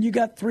door, and you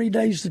got 3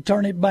 days to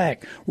turn it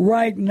back.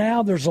 Right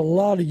now, there's a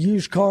lot of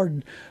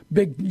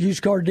big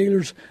used car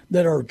dealers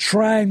that are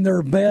trying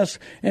their best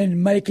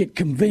and make it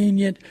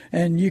convenient,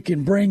 and you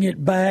can bring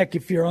it back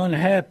if you're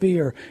unhappy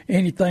or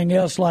anything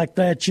else like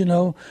that,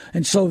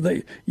 And so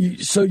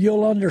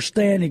you'll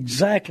understand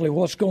exactly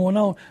what's going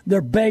on. They're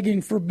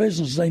begging for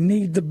business. They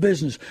need the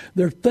business.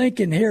 They're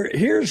thinking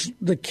here's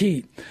the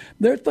key.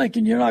 They're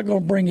thinking you're not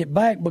going to bring it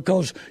back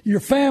because your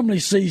family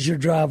sees you're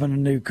driving a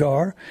new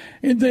car,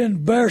 and then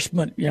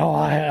embarrassment,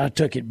 I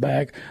took it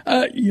back.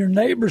 Your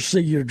neighbors see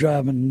you're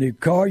driving a new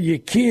car. Your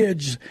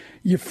kids,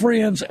 your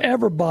friends,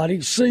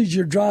 everybody sees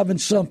you're driving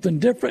something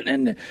different.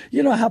 And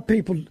you know how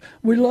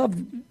we love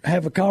to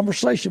have a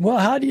conversation. Well,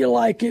 how do you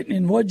like it,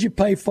 and what'd you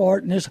pay for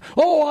it? And this,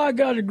 I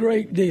got a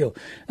great deal.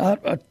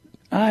 I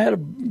had a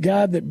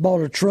guy that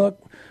bought a truck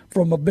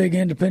from a big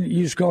independent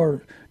used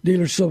car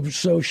dealers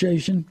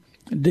association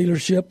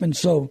dealership, and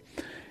so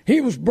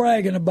he was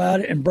bragging about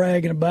it,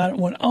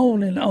 went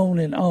on and on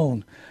and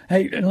on.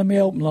 Hey, let me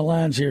open the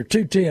lines here.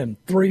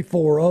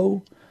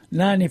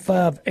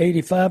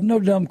 210-340-9585. No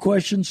dumb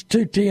questions.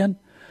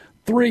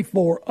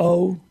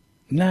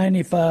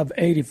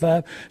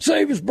 210-340-9585. So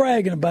he was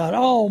bragging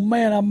about,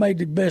 man, I made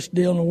the best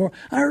deal in the world.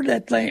 I heard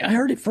that thing. I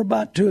heard it for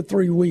about 2 or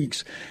 3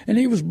 weeks. And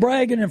he was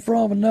bragging in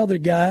front of another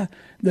guy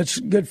that's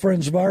good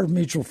friends of ours,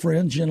 mutual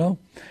friends, And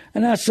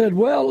I said,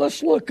 well,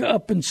 let's look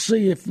up and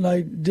see if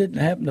they didn't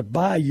happen to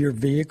buy your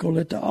vehicle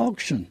at the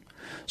auction.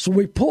 So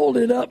we pulled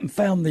it up and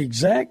found the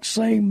exact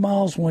same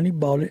miles when he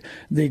bought it,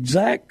 the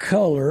exact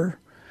color,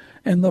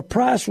 and the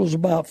price was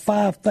about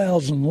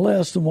 $5,000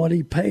 less than what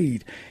he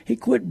paid. He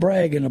quit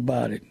bragging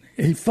about it.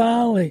 He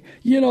finally,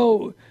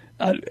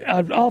 I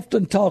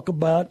often talk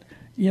about,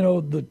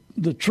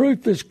 the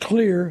truth is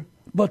clear,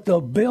 but the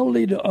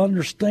ability to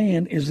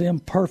understand is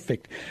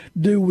imperfect.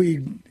 Do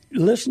we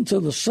listen to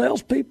the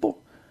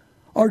salespeople,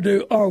 or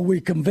are we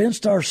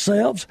convinced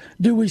ourselves?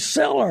 Do we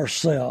sell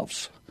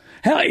ourselves?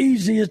 How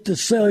easy is it to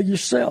sell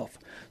yourself?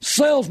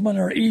 Salesmen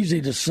are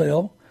easy to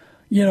sell.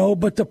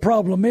 But the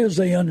problem is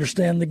they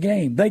understand the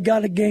game. They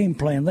got a game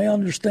plan. They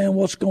understand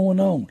what's going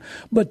on.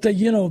 But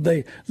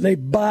they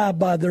buy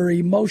by their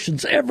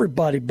emotions.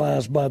 Everybody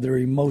buys by their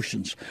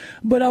emotions.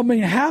 But I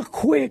mean, how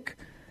quick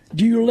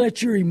do you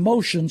let your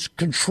emotions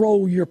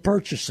control your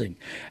purchasing?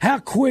 How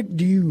quick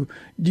do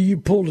you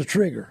pull the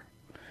trigger?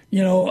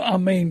 I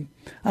mean,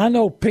 I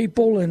know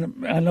people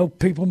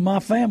in my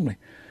family.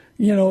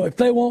 If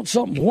they want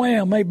something,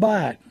 wham, they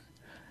buy it.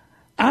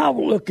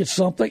 I'll look at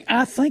something,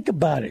 I think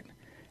about it,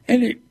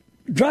 and it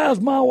drives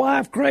my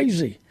wife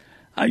crazy.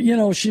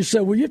 She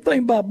said, well, you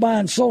think about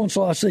buying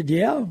so-and-so? I said,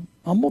 yeah,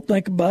 I'm going to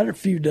think about it a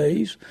few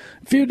days.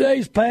 A few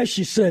days passed,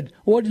 she said,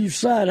 what do you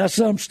decide? I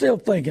said, I'm still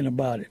thinking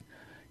about it.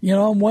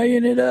 I'm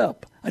weighing it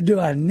up. Do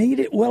I need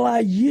it? Will I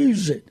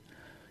use it?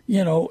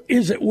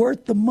 Is it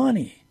worth the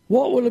money?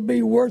 What will it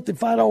be worth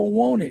if I don't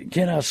want it?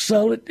 Can I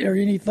sell it or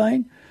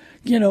anything?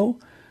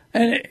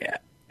 And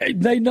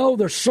they know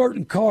there's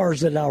certain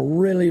cars that I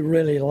really,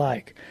 really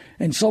like.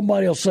 And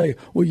somebody will say,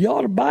 well, you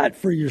ought to buy it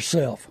for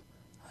yourself.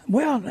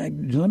 Well, let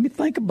me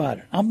think about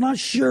it. I'm not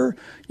sure.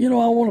 I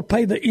want to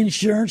pay the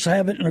insurance,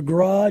 have it in a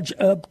garage,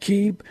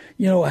 upkeep.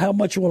 How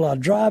much will I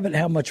drive it?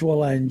 How much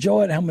will I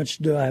enjoy it? How much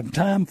do I have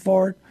time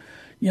for it?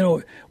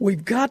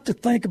 We've got to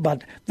think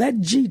about that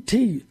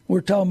GT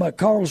we're talking about,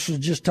 Carlos was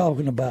just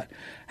talking about.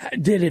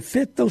 Did it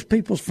fit those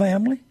people's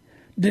family?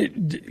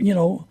 Did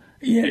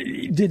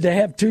they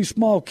have two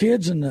small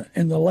kids in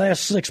the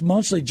last 6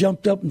 months? They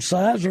jumped up in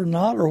size or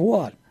not, or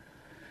what?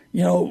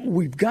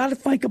 We've got to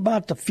think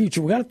about the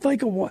future. We've got to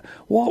think of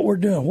what we're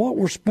doing, what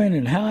we're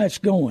spending, how it's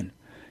going.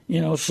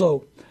 And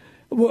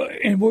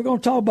we're going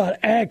to talk about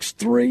Acts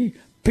 3.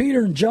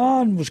 Peter and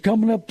John was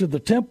coming up to the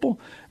temple,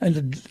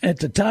 and at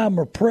the time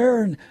of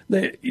prayer, and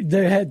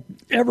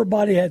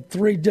everybody had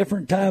 3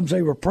 different times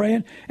they were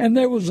praying, and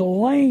there was a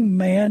lame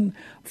man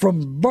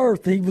from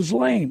birth. He was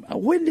lame.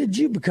 When did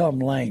you become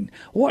lame?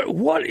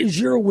 What is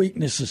your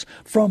weaknesses?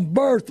 From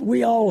birth,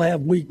 we all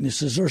have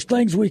weaknesses. There's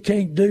things we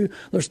can't do.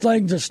 There's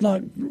things that's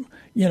not,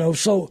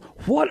 so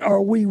what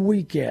are we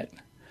weak at?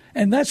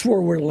 And that's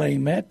where we're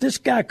lame at. This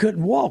guy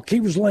couldn't walk.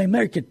 He was lame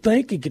there. He could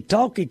think, he could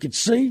talk, he could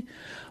see,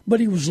 but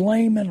he was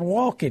lame and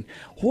walking.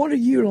 What are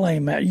you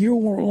lame at?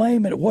 You're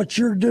lame at what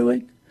you're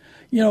doing?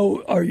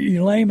 Are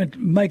you lame at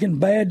making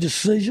bad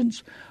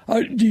decisions?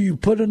 Or do you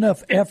put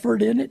enough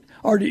effort in it?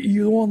 Or are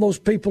you one of those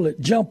people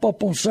that jump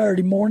up on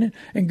Saturday morning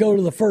and go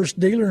to the first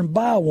dealer and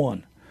buy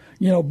one?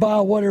 Buy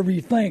whatever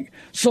you think.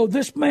 So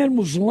this man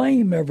was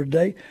lame every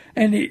day,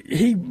 and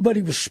but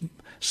he was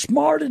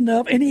smart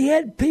enough, and he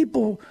had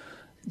people.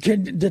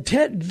 The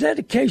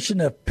dedication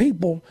of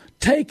people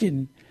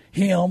taking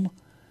him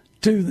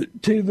to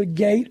the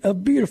gate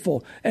of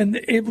Beautiful, and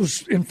it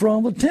was in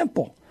front of the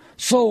temple.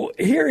 So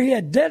here he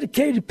had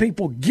dedicated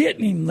people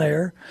getting him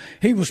there.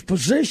 He was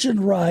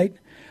positioned right,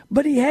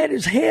 but he had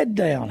his head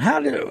down.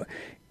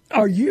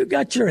 Are you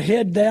got your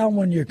head down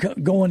when you're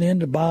going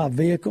in to buy a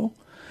vehicle?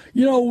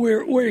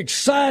 We're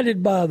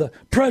excited by the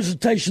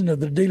presentation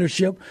of the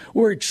dealership.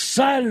 We're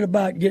excited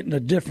about getting a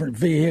different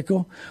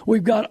vehicle.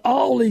 We've got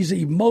all these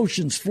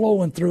emotions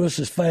flowing through us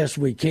as fast as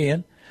we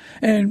can,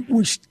 and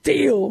we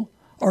still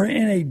are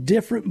in a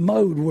different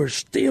mode. We're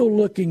still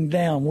looking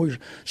down. We're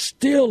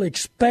still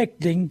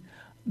expecting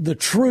the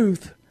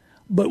truth,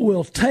 but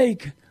we'll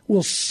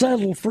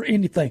settle for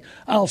anything.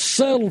 I'll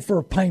settle for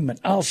a payment.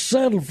 I'll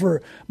settle for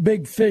a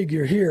big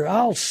figure here.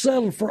 I'll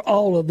settle for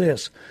all of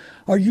this.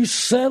 Are you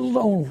settled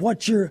on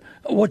what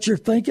you're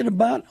thinking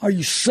about? Are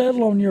you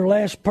settled on your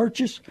last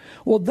purchase?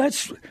 Well,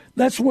 that's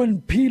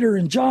when Peter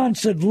and John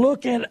said,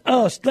 look at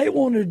us. They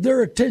wanted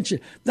their attention.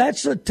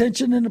 That's the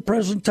attention in the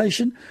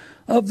presentation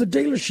of the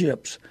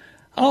dealerships.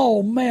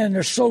 Oh, man,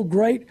 they're so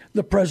great.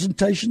 The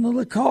presentation of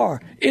the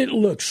car. It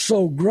looks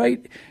so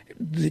great.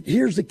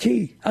 Here's the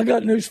key. I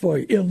got news for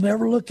you. It'll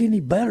never look any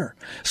better.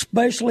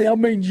 Especially,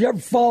 you ever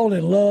fall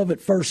in love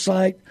at first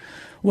sight?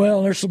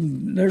 Well, there's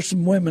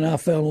some women I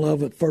fell in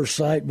love at first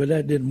sight, but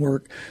that didn't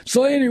work.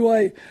 So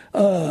anyway,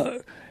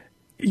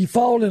 you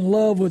fall in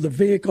love with a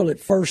vehicle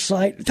at first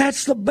sight.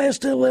 That's the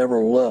best it'll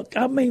ever look.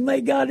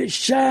 They got it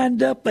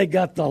shined up. They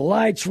got the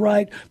lights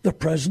right. The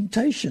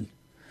presentation.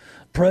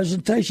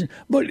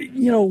 But,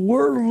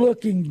 we're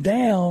looking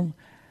down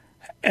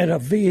at a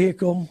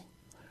vehicle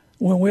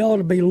when we ought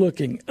to be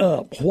looking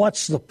up.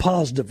 What's the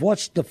positive?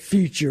 What's the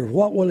future?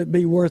 What will it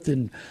be worth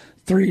in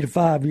 3 to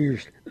 5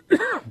 years?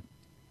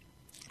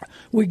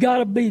 We got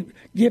to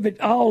give it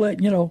all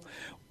that,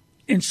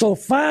 And so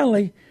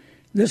finally,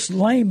 this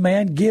lame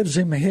man gives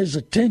him his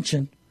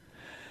attention.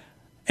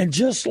 And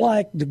just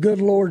like the good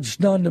Lord's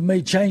done to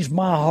me, changed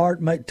my heart,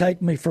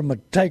 take me from a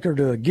taker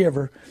to a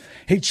giver,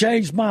 he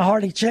changed my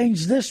heart. He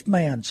changed this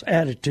man's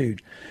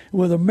attitude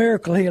with a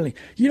miracle healing.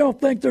 You don't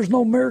think there's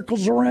no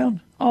miracles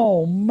around?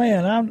 Oh,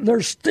 man,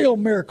 there's still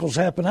miracles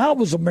happening. I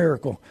was a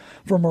miracle,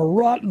 from a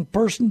rotten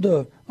person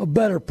to a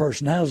better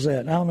person. How's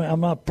that? I'm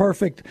not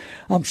perfect.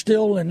 I'm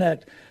still in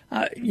that,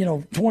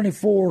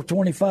 24,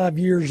 25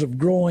 years of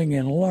growing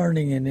and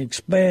learning and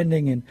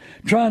expanding and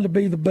trying to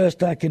be the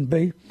best I can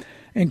be.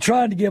 and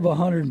tried to give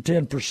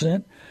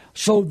 110%.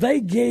 So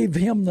they gave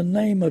him the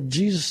name of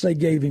Jesus. They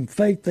gave him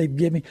faith. They've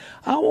given him.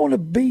 I want to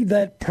be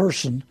that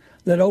person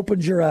that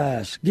opens your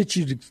eyes, gets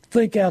you to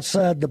think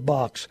outside the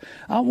box.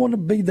 I want to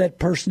be that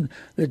person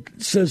that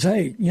says,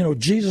 hey,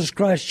 Jesus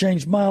Christ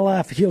changed my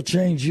life. He'll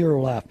change your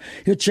life.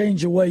 He'll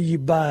change the way you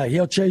buy.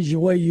 He'll change the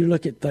way you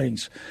look at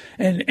things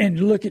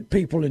and look at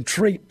people and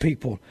treat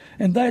people.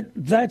 And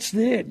that's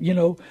it,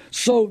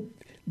 So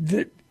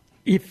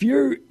if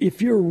you're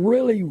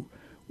really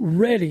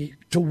ready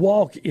to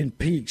walk in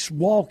peace,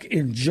 walk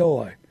in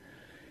joy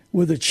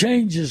with the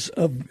changes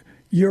of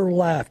your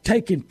life,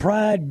 taking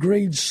pride,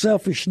 greed,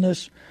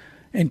 selfishness,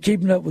 and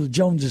keeping up with the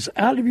Joneses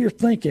out of your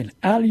thinking,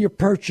 out of your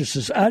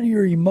purchases, out of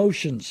your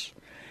emotions,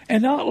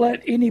 and not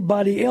let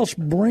anybody else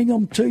bring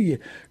them to you,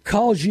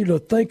 cause you to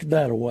think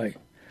that way.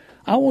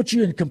 I want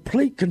you in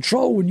complete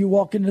control when you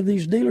walk into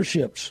these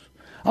dealerships.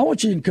 I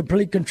want you in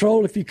complete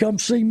control if you come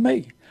see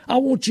me. I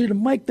want you to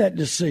make that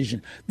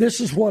decision.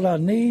 This is what I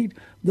need.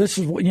 This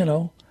is what,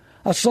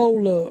 I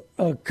sold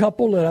a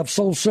couple that I've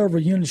sold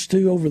several units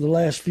to over the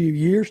last few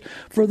years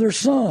for their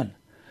son.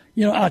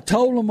 I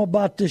told them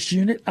about this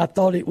unit. I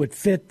thought it would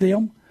fit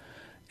them,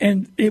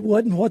 and it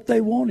wasn't what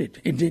they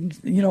wanted. It didn't,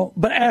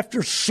 But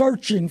after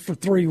searching for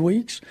 3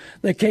 weeks,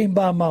 they came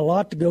by my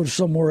lot to go to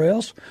somewhere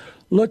else,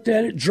 looked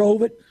at it,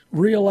 drove it,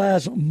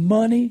 realized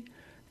money,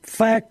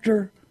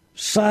 factor,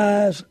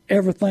 size,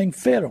 everything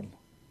fit them.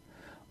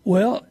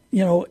 Well,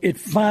 it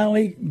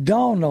finally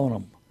dawned on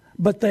them.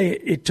 But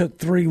it took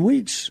 3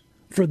 weeks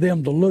for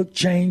them to look,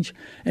 change,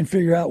 and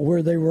figure out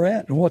where they were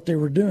at and what they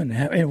were doing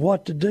and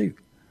what to do.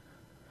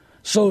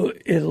 So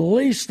at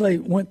least they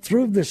went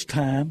through this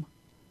time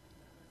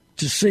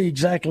to see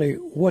exactly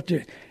what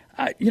to.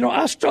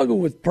 I struggle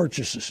with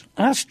purchases.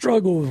 I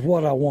struggle with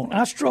what I want.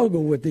 I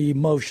struggle with the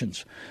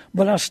emotions.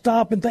 But I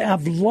stop and think.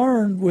 I've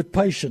learned with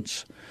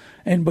patience.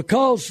 And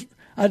because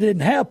I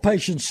didn't have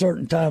patience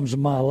certain times in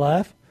my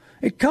life,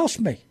 it cost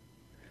me.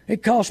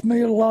 It cost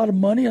me a lot of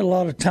money, a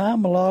lot of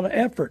time, a lot of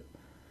effort.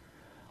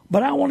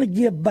 But I want to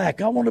give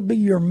back. I want to be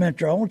your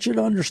mentor. I want you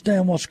to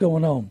understand what's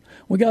going on.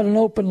 We got an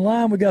open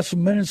line. We got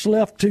some minutes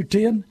left,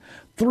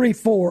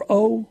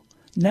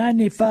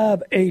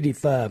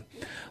 210-340-9585.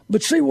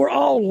 But see, we're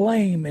all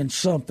lame in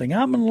something.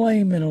 I'm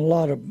lame in a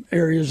lot of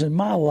areas in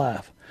my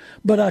life.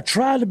 But I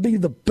try to be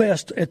the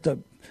best at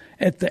the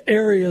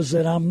areas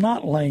that I'm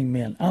not lame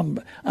in.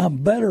 I'm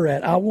better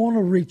at. I want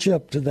to reach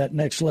up to that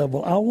next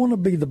level. I want to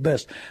be the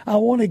best. I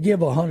want to give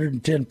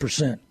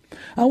 110%.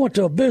 I went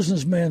to a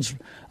businessman's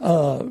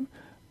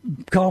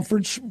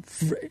conference.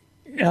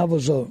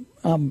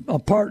 I'm a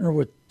partner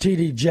with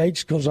T.D.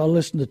 Jakes because I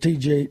listen to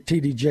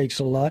T.D. Jakes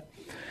a lot.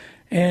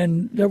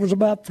 And there was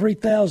about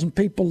 3,000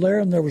 people there,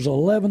 and there was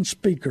 11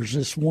 speakers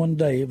this one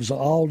day. It was an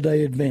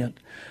all-day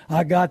event.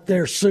 I got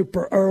there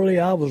super early.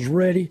 I was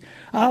ready.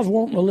 I was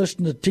wanting to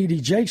listen to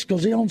T.D. Jakes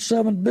because he owns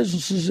 7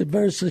 businesses, a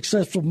very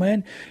successful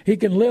man. He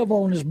can live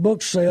on his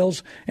book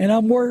sales, and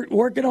I'm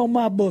working on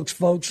my books,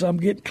 folks. I'm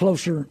getting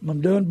closer. I'm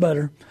doing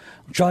better.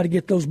 I'm trying to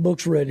get those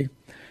books ready.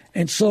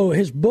 And so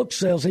his book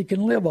sales he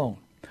can live on.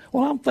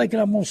 Well, I'm thinking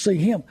I'm going to see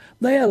him.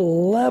 They had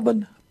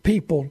 11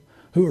 people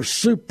who are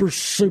super,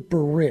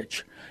 super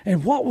rich.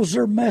 And what was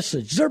their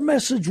message? Their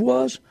message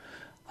was,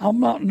 I'm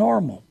not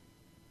normal.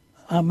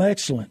 I'm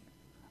excellent.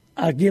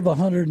 I give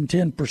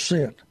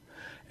 110%.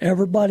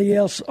 Everybody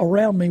else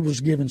around me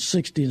was giving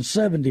 60 and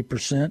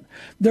 70%.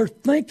 They're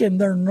thinking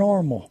they're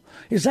normal.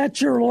 Is that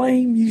your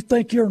lane? You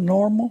think you're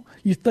normal?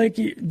 You think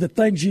the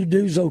things you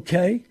do is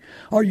okay?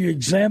 Are you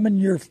examining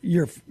your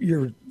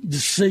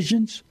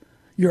decisions,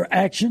 your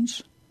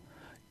actions?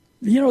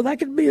 That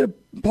could be a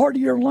part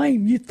of your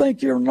lane. You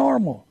think you're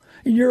normal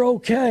and you're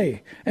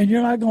okay and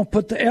you're not going to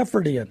put the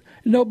effort in.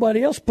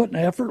 Nobody else putting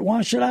effort.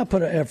 Why should I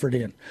put an effort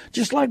in?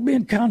 Just like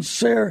being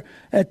concierge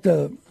at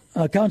the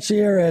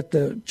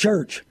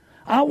church.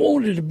 I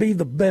wanted to be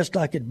the best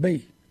I could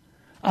be.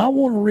 I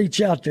want to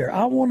reach out there.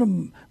 I want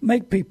to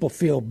make people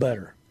feel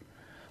better.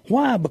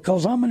 Why?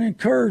 Because I'm an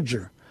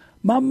encourager.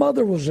 My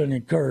mother was an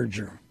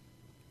encourager.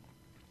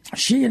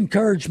 She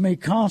encouraged me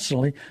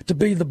constantly to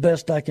be the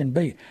best I can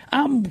be.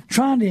 I'm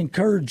trying to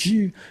encourage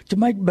you to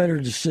make better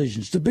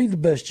decisions, to be the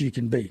best you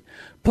can be.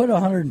 Put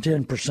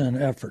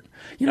 110% effort.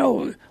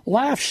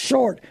 Life's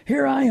short.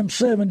 Here I am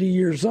 70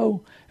 years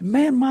old.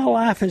 Man, my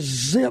life has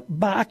zipped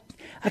by.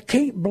 I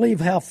can't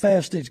believe how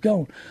fast it's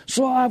gone.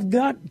 So I've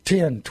got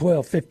 10,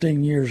 12,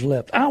 15 years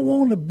left. I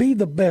want to be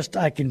the best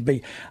I can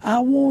be. I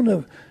want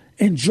to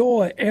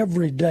enjoy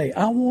every day.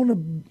 I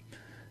want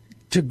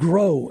to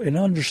grow and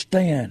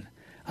understand.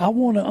 I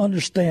want to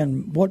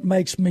understand what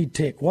makes me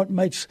tick, what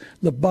makes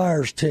the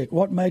buyers tick,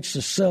 what makes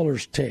the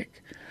sellers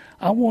tick.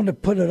 I want to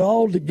put it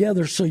all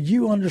together so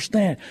you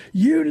understand.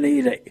 You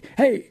need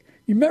hey,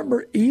 You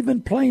remember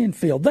even playing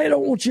field. They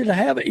don't want you to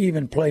have an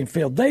even playing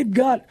field. They've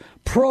got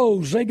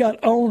pros. They got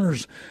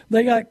owners.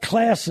 They got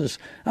classes.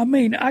 I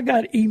mean, I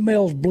got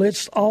emails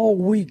blitzed all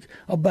week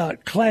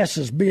about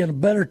classes, being a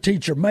better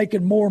teacher,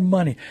 making more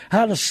money,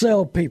 how to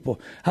sell people,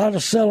 how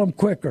to sell them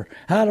quicker,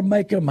 how to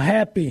make them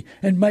happy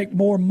and make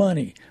more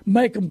money,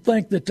 make them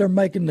think that they're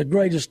making the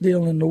greatest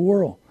deal in the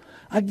world.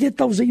 I get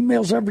those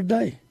emails every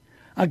day.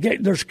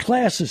 There's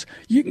classes.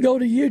 You can go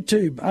to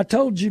YouTube. I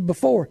told you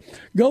before,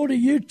 go to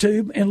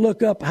YouTube and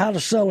look up how to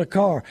sell a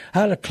car,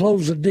 how to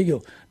close a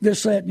deal,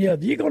 this, that, and the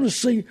other. You're going to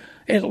see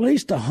at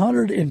least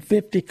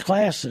 150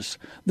 classes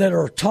that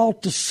are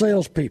taught to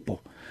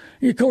salespeople.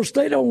 Of course,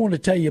 they don't want to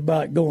tell you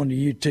about going to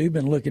YouTube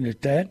and looking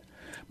at that.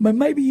 But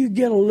maybe you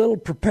get a little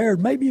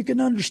prepared. Maybe you can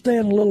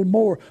understand a little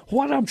more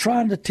what I'm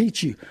trying to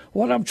teach you,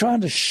 what I'm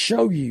trying to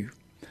show you.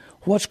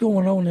 What's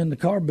going on in the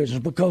car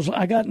business, because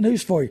I got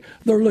news for you.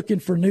 They're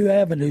looking for new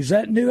avenues.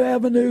 That new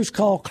avenue is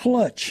called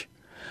Clutch.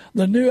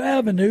 The new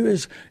avenue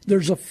is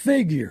there's a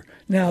figure.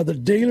 Now, the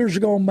dealers are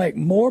going to make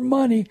more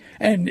money,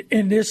 and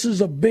this is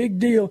a big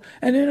deal.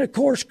 And then, of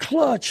course,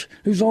 Clutch,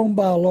 who's owned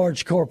by a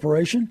large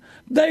corporation,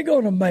 they're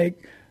going to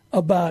make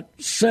about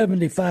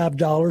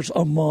 $75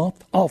 a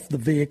month off the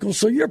vehicle.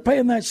 So you're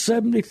paying that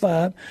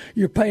 $75.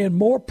 You're paying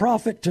more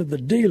profit to the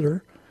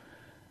dealer.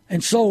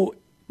 And so,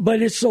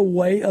 but it's a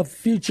way of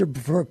future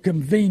for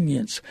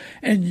convenience.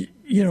 And,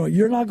 you know,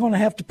 you're not going to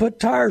have to put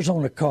tires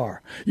on a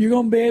car. You're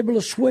going to be able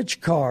to switch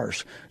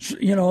cars.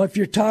 You know, if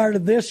you're tired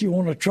of this, you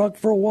want a truck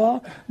for a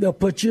while, they'll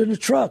put you in a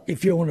truck.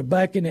 If you want to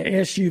back in an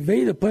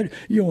SUV, they'll put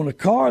you in a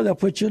car, they'll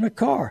put you in a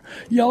car.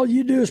 All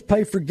you do is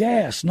pay for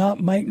gas,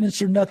 not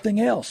maintenance or nothing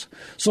else.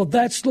 So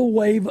that's the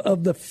wave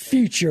of the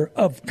future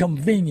of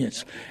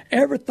convenience.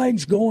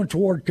 Everything's going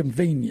toward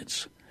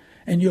convenience,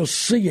 and you'll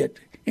see it.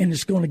 And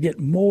it's going to get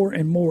more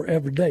and more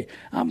every day.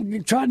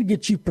 I'm trying to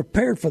get you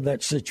prepared for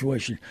that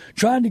situation,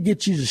 trying to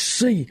get you to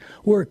see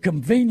where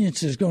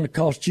convenience is going to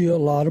cost you a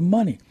lot of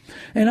money.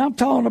 And I'm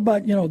talking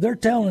about, you know, they're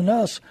telling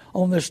us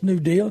on this new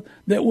deal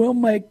that we'll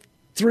make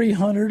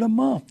 $300 a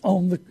month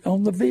on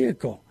the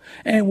vehicle,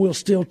 and we'll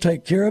still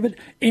take care of it.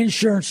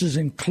 Insurance is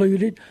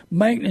included,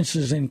 maintenance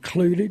is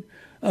included,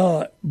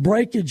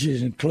 breakage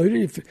is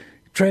included. If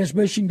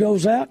transmission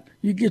goes out,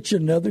 you get you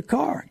another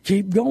car.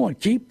 Keep going,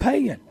 keep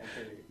paying.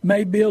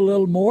 Maybe a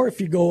little more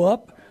if you go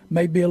up,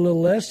 maybe a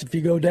little less if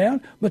you go down,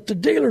 but the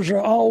dealers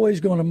are always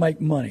going to make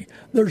money.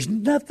 There's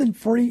nothing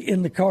free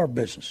in the car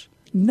business,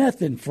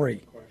 nothing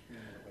free.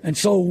 And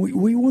so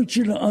we want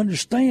you to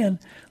understand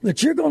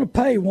that you're going to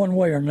pay one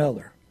way or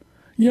another.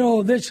 You know,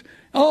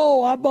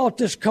 I bought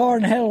this car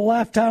and had a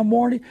lifetime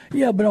warranty.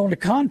 Yeah, but on the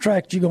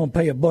contract, you're going to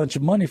pay a bunch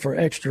of money for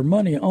extra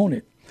money on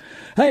it.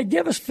 Hey,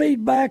 give us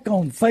feedback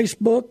on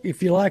Facebook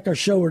if you like our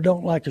show or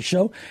don't like our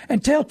show,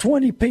 and tell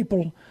 20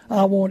 people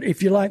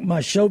if you like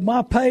my show.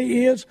 My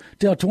pay is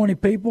tell 20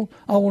 people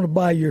I want to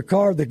buy your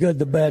car, the good,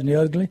 the bad, and the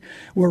ugly.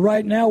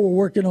 Right now we're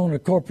working on a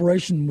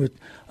corporation with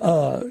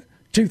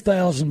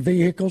 2,000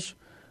 vehicles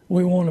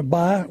we want to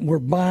buy. We're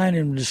buying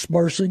and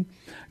dispersing.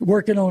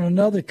 Working on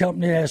another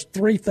company that has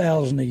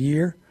 3,000 a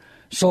year.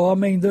 So I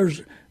mean,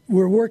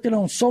 we're working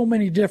on so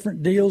many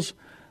different deals.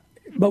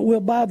 But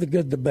we'll buy the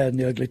good, the bad, and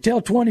the ugly.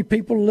 Tell 20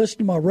 people to listen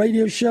to my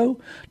radio show.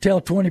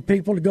 Tell 20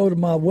 people to go to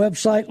my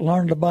website,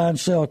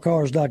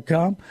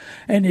 learntobuyandsellcars.com.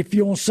 And if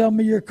you want to sell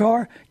me your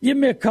car, give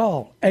me a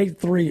call,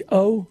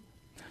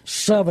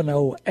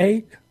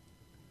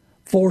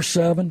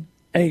 830-708-4789.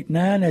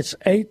 That's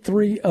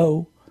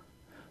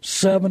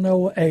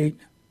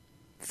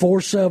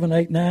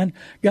 830-708-4789.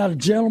 Got a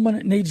gentleman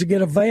that needs to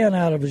get a van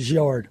out of his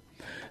yard.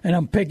 And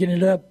I'm picking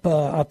it up.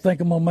 I think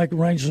I'm going to make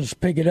arrangements to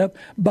pick it up,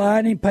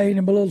 buying him, paying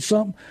him a little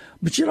something.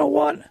 But you know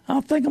what?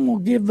 I think I'm going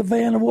to give the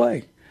van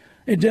away.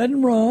 It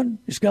doesn't run.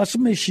 It's got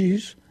some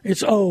issues.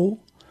 It's old.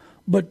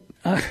 But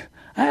I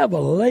have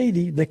a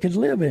lady that could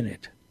live in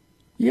it.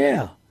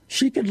 Yeah,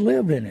 she could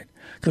live in it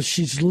because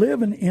she's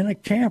living in a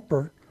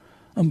camper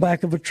on the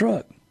back of a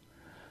truck.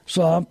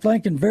 So I'm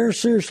thinking very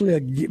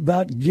seriously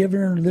about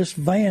giving her this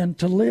van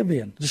to live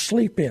in, to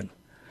sleep in.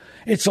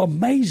 It's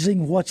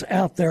amazing what's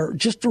out there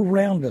just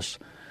around us.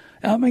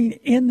 I mean,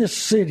 in the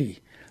city,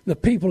 the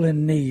people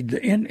in need,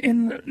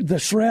 in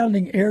the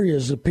surrounding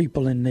areas, the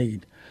people in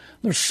need.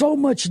 There's so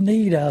much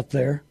need out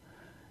there,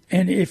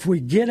 and if we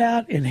get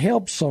out and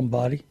help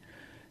somebody,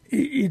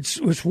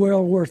 it's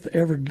well worth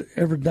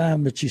every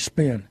dime that you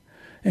spend.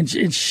 And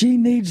she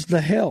needs the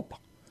help.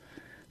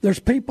 There's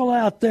people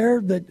out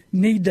there that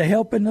need the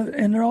help in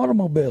their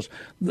automobiles.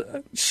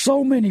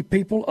 So many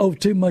people owe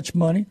too much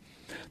money.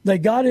 They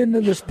got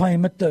into this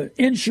payment, the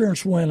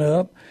insurance went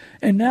up,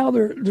 and now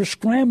they're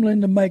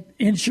scrambling to make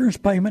insurance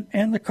payment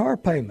and the car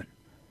payment.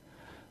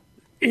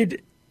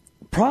 It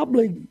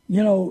probably,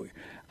 you know,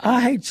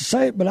 I hate to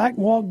say it, but I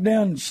can walk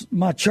down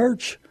my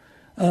church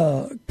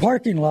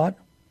parking lot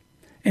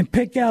and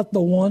pick out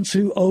the ones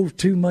who owe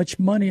too much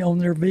money on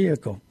their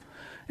vehicle.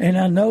 And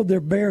I know they're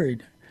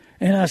buried.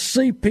 And I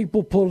see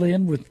people pull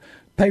in with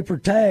paper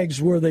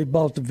tags where they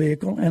bought the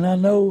vehicle, and I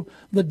know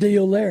the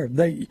deal there.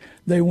 They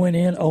went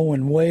in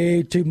owing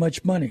way too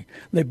much money.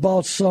 They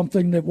bought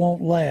something that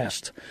won't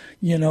last,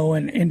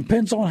 and it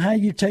depends on how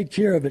you take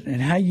care of it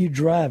and how you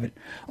drive it.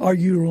 Are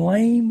you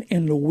lame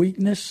in the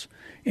weakness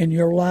in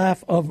your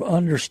life of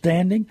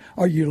understanding?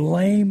 Are you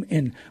lame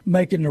in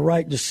making the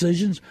right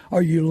decisions?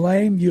 Are you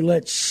lame you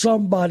let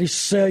somebody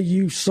sell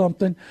you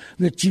something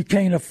that you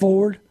can't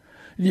afford?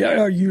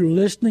 Are you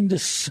listening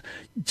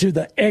to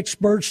the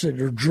experts that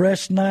are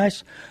dressed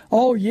nice?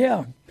 Oh,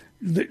 yeah,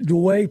 the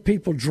way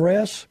people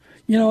dress.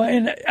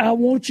 And I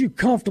want you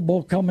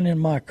comfortable coming in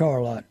my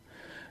car lot.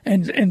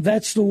 And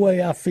that's the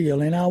way I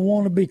feel, and I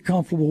want to be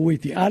comfortable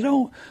with you. I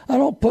don't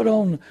put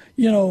on,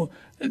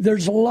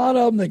 there's a lot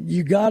of them that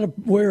you got to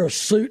wear a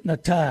suit and a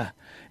tie.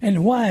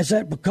 And why is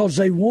that? Because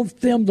they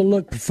want them to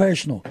look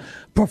professional.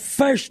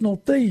 Professional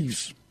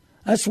thieves.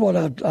 That's what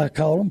I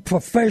call them,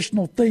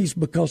 professional thieves,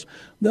 because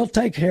they'll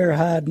take hair,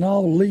 hide, and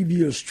all, leave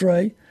you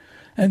astray,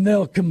 and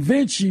they'll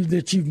convince you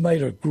that you've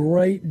made a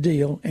great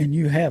deal, and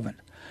you haven't.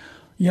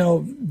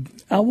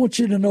 I want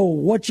you to know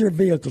what your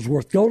vehicle's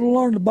worth. Go to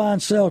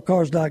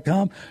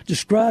learntobuyandSellCars.com,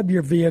 describe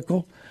your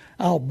vehicle.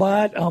 I'll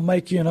buy it. I'll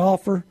make you an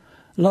offer.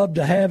 Love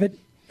to have it.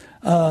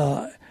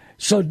 I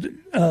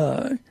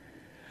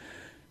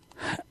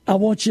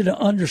want you to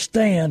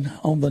understand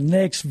on the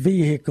next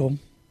vehicle,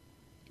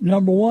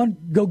 number one,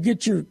 go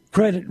get your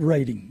credit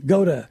rating.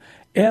 Go to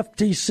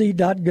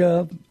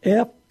ftc.gov,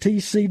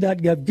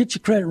 get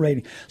your credit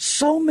rating.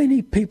 So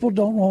many people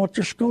don't know what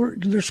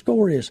their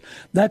score is.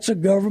 That's a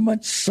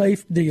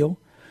government-safe deal.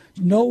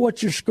 Know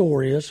what your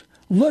score is.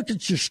 Look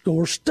at your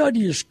score.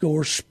 Study your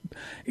score.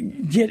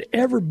 Get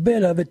every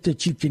bit of it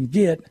that you can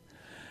get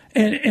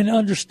and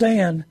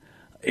understand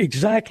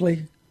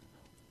exactly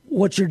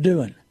what you're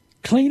doing.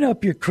 Clean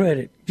up your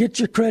credit. Get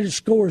your credit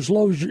score as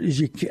low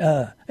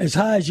as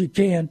high as you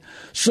can,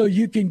 so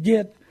you can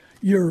get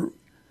your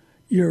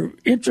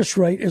interest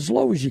rate as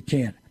low as you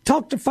can.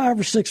 Talk to 5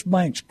 or 6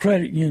 banks,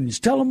 credit unions.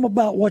 Tell them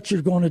about what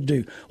you're going to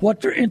do,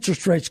 what their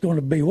interest rate's going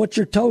to be, what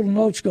your total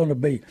note's going to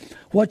be,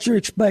 what you're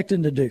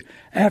expecting to do.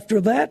 After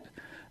that,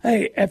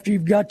 after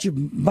you've got your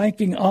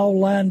banking all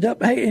lined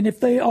up, and if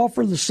they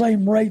offer the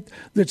same rate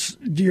that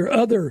your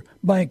other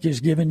bank is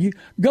giving you,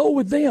 go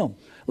with them.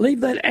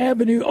 Leave that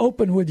avenue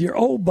open with your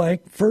old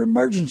bank for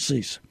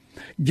emergencies.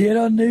 Get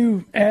a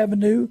new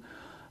avenue,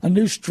 a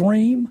new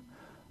stream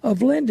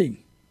of lending.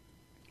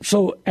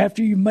 So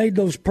after you've made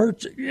those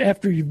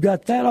after you've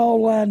got that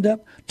all lined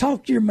up,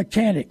 talk to your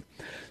mechanic.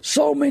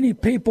 So many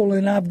people,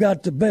 and I've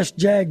got the best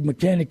Jag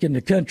mechanic in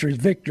the country,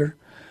 Victor.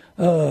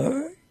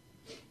 A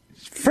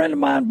friend of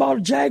mine bought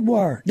a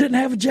Jaguar, didn't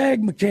have a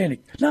Jag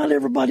mechanic. Not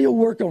everybody will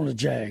work on a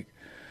Jag.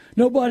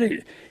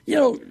 Nobody,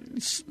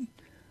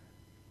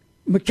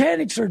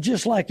 mechanics are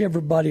just like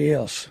everybody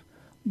else.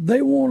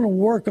 They want to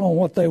work on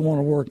what they want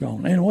to work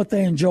on and what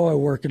they enjoy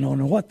working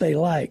on and what they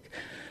like.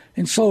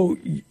 And so,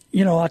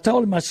 I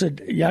told him, I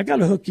said, I got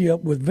to hook you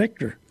up with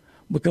Victor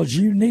because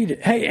you need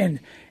it. Hey, and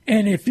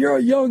if you're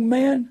a young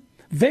man,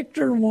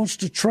 Victor wants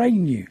to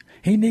train you.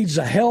 He needs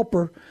a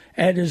helper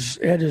at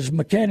his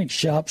mechanic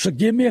shop. So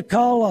give me a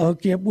call. I'll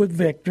hook you up with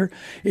Victor.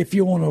 If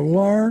you want to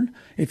learn,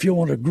 if you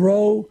want to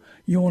grow,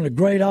 you want a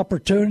great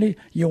opportunity,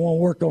 you want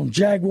to work on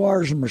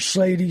Jaguars and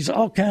Mercedes,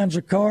 all kinds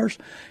of cars,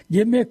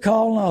 give me a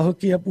call and I'll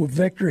hook you up with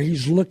Victor.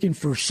 He's looking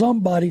for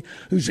somebody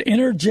who's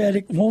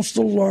energetic, wants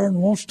to learn,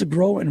 wants to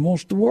grow, and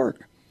wants to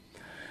work.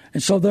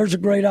 And so there's a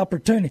great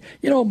opportunity.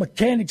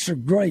 Mechanics are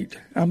great.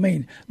 I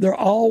mean, they're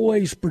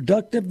always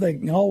productive. They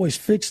can always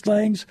fix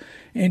things.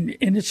 And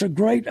it's a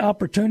great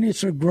opportunity.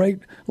 It's a great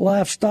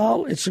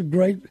lifestyle. It's a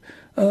great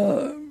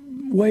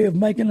way of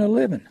making a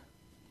living.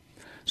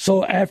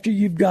 So after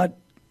you've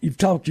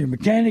talked to your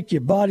mechanic,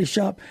 your body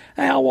shop.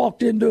 I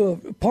walked into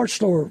a parts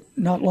store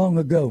not long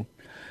ago,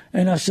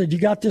 and I said, you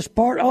got this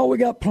part? Oh, we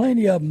got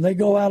plenty of them. They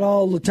go out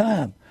all the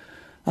time.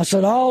 I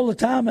said, all the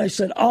time? They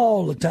said,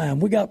 all the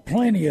time. We got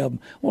plenty of them.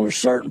 Well, there's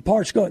certain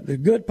parts. The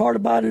good part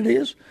about it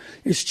is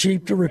it's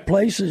cheap to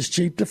replace. It's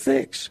cheap to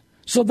fix.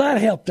 So that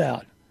helped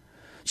out.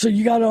 So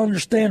you got to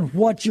understand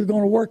what you're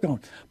going to work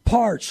on.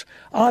 Parts,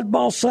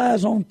 oddball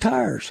size on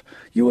tires.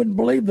 You wouldn't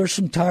believe there's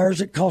some tires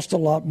that cost a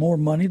lot more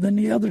money than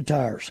the other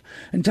tires.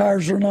 And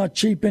tires are not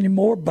cheap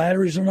anymore.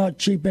 Batteries are not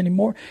cheap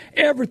anymore.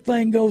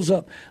 Everything goes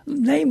up.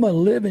 Name a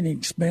living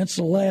expense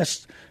the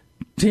last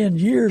 10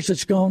 years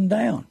that's gone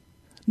down.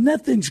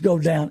 Nothing's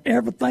gone down.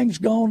 Everything's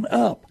gone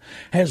up.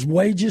 Has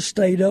wages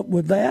stayed up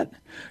with that?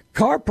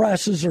 Car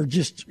prices are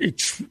just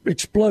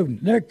exploding.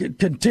 They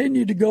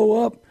continue to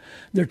go up.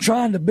 They're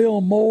trying to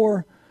build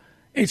more.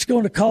 It's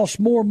going to cost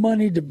more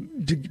money to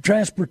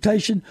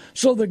transportation.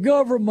 So the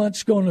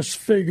government's going to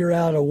figure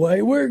out a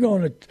way. We're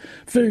going to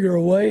figure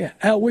a way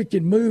how we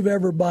can move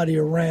everybody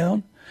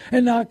around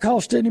and not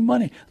cost any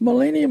money.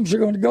 Millenniums are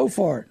going to go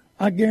for it.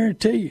 I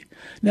guarantee you.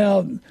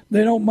 Now,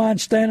 they don't mind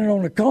standing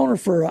on the corner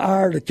for an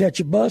hour to catch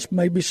a bus.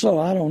 Maybe so.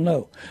 I don't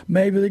know.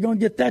 Maybe they're going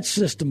to get that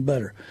system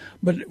better.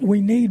 But we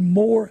need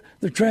more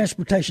the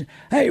transportation.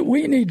 Hey,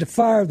 we need to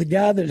fire the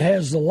guy that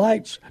has the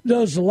lights,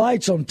 does the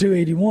lights on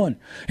 281.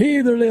 He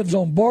either lives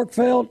on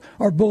Barkfeld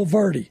or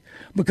Bulverde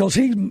because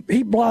he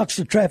blocks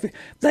the traffic.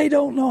 They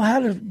don't know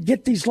how to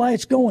get these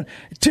lights going.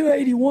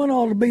 281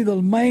 ought to be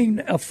the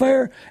main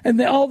affair,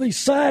 and all these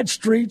side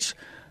streets,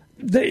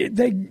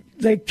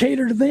 they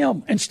cater to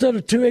them instead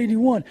of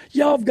 281.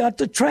 Y'all have got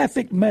the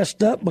traffic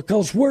messed up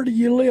because where do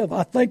you live?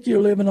 I think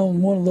you're living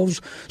on one of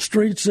those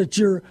streets that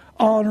you're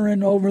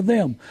honoring over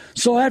them.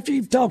 So after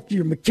you've talked to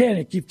your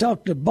mechanic, you've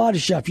talked to the body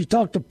shop, you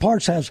talked to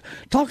parts house,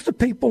 talk to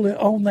people that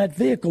own that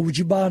vehicle. Would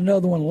you buy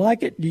another one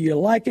like it? Do you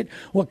like it?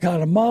 What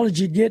kind of mileage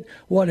you get?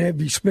 What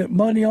have you spent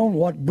money on?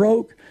 What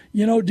broke?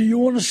 Do you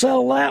want to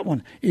sell that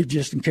one?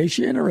 Just in case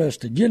you're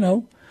interested,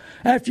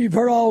 After you've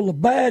heard all the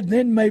bad,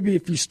 then maybe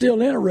if you're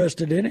still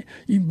interested in it,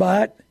 you can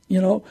buy it,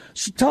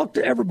 So talk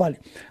to everybody.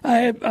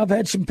 I've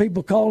had some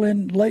people call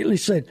in lately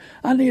saying,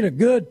 I need a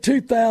good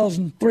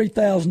 $2,000,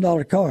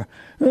 $3,000 car.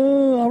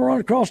 I run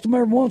across them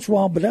every once in a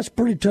while, but that's a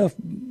pretty tough,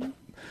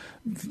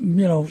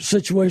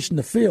 situation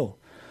to fill.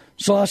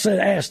 So I said,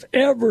 ask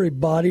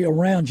everybody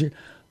around you.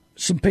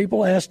 Some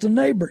people asked a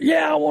neighbor,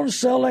 I want to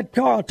sell that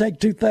car. I'll take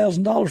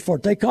 $2,000 for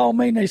it. They called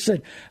me and they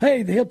said,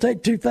 hey, he'll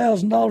take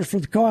 $2,000 for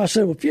the car. I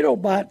said, well, if you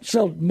don't buy it,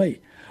 sell it to me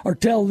or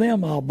tell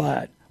them I'll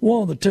buy it.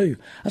 One of the two.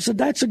 I said,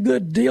 that's a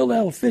good deal.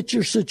 That'll fit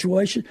your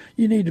situation.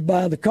 You need to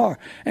buy the car.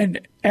 And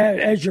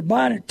as you're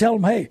buying it, tell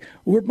them, hey,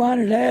 we're buying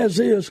it as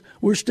is.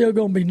 We're still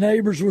going to be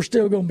neighbors. We're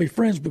still going to be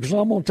friends because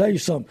I'm going to tell you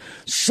something.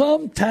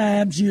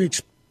 Sometimes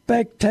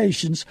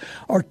expectations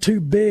are too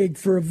big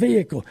for a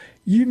vehicle.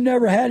 You've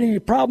never had any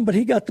problem, but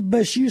he got the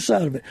best use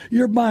out of it.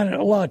 You're buying it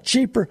a lot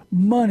cheaper,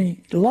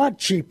 money a lot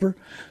cheaper,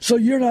 so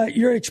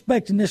you're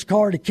expecting this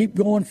car to keep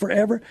going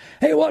forever.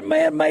 Hey, what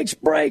man makes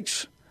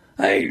brakes?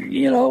 Hey,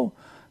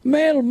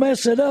 man will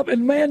mess it up,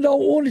 and man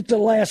don't want it to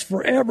last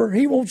forever.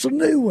 He wants a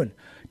new one.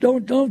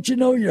 Don't you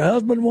know your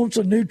husband wants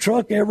a new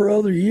truck every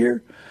other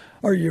year,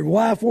 or your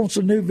wife wants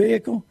a new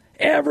vehicle?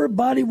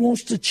 Everybody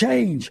wants to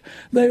change.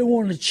 They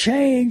want to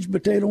change,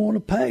 but they don't want to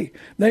pay.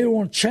 They don't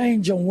want to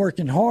change on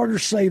working harder,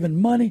 saving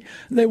money.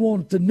 They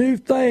want the new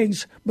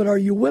things, but are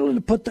you willing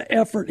to put the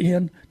effort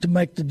in to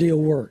make the deal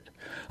work?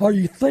 Are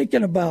you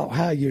thinking about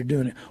how you're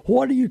doing it?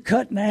 What are you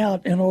cutting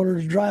out in order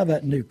to drive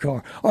that new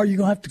car? Are you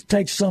going to have to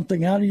take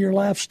something out of your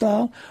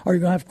lifestyle? Are you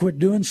going to have to quit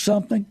doing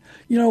something?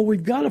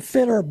 We've got to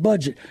fit our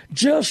budget.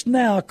 Just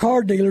now,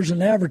 car dealers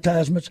and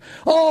advertisements,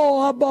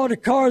 I bought a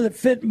car that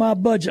fit my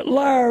budget.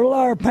 Liar,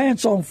 liar,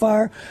 pants on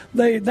fire.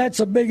 That's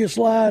the biggest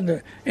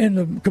lie in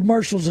the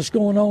commercials that's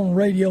going on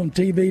radio and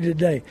TV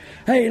today.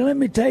 Hey, let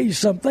me tell you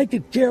something. They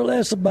could care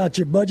less about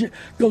your budget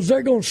because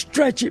they're going to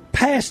stretch it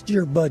past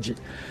your budget.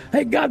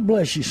 Hey, God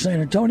bless you,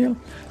 San Antonio.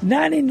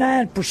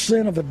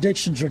 99% of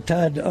addictions are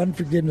tied to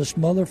unforgiveness,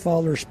 mother,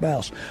 father, or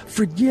spouse.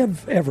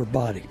 Forgive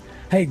everybody.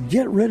 Hey,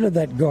 get rid of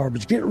that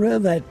garbage. Get rid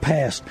of that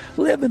past.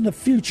 Live in the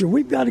future.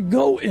 We've got to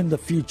go in the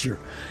future.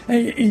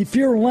 Hey, if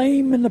you're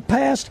lame in the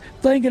past,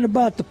 thinking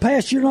about the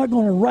past, you're not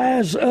going to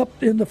rise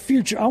up in the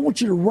future. I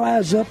want you to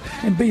rise up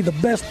and be the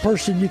best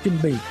person you can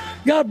be.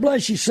 God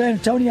bless you, San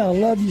Antonio. I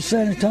love you,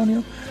 San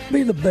Antonio.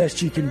 Be the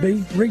best you can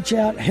be. Reach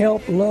out,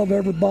 help, love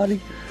everybody.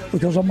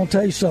 Because I'm going to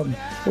tell you something.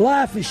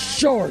 Life is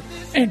short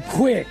and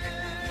quick.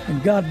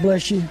 And God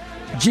bless you.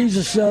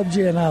 Jesus loves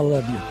you, and I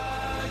love you.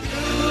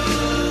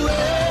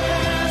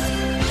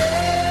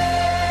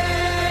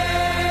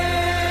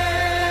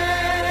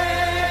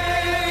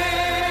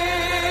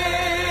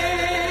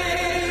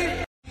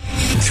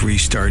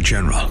 Three-star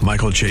General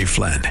Michael J.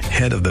 Flynn,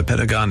 head of the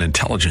Pentagon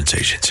Intelligence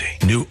Agency,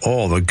 knew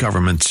all the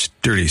government's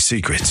dirty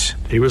secrets.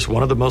 He was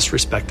one of the most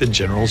respected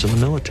generals in the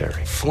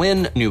military.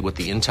 Flynn knew what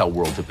the intel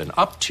world had been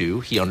up to.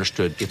 He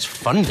understood its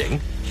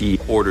funding. He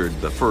ordered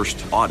the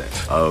first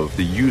audit of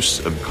the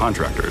use of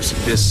contractors.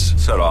 This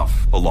set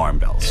off alarm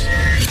bells.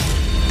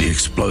 The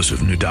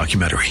explosive new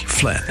documentary,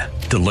 Flynn,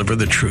 Deliver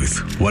the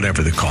Truth,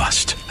 Whatever the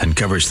Cost,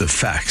 uncovers the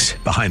facts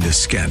behind this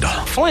scandal.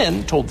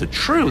 Flynn told the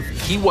truth.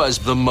 He was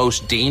the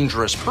most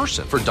dangerous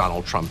person for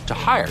Donald Trump to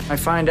hire. I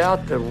find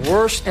out the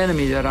worst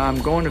enemy that I'm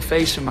going to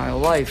face in my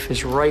life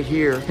is right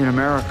here in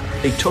America.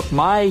 They took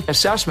my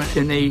assessment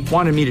and they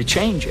wanted me to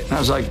change it. And I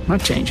was like, I'm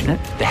not changing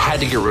it. They had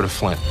to get rid of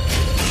Flynn.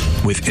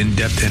 With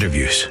in-depth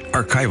interviews,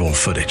 archival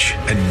footage,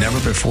 and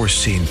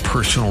never-before-seen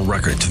personal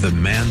records of the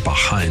man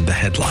behind the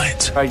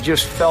headlines. I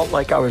just felt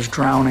like I was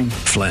drowning.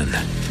 Flynn,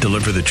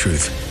 Deliver the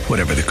Truth,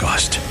 Whatever the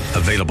Cost.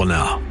 Available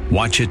now.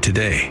 Watch it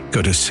today.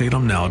 Go to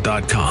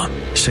salemnow.com.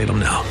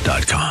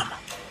 salemnow.com.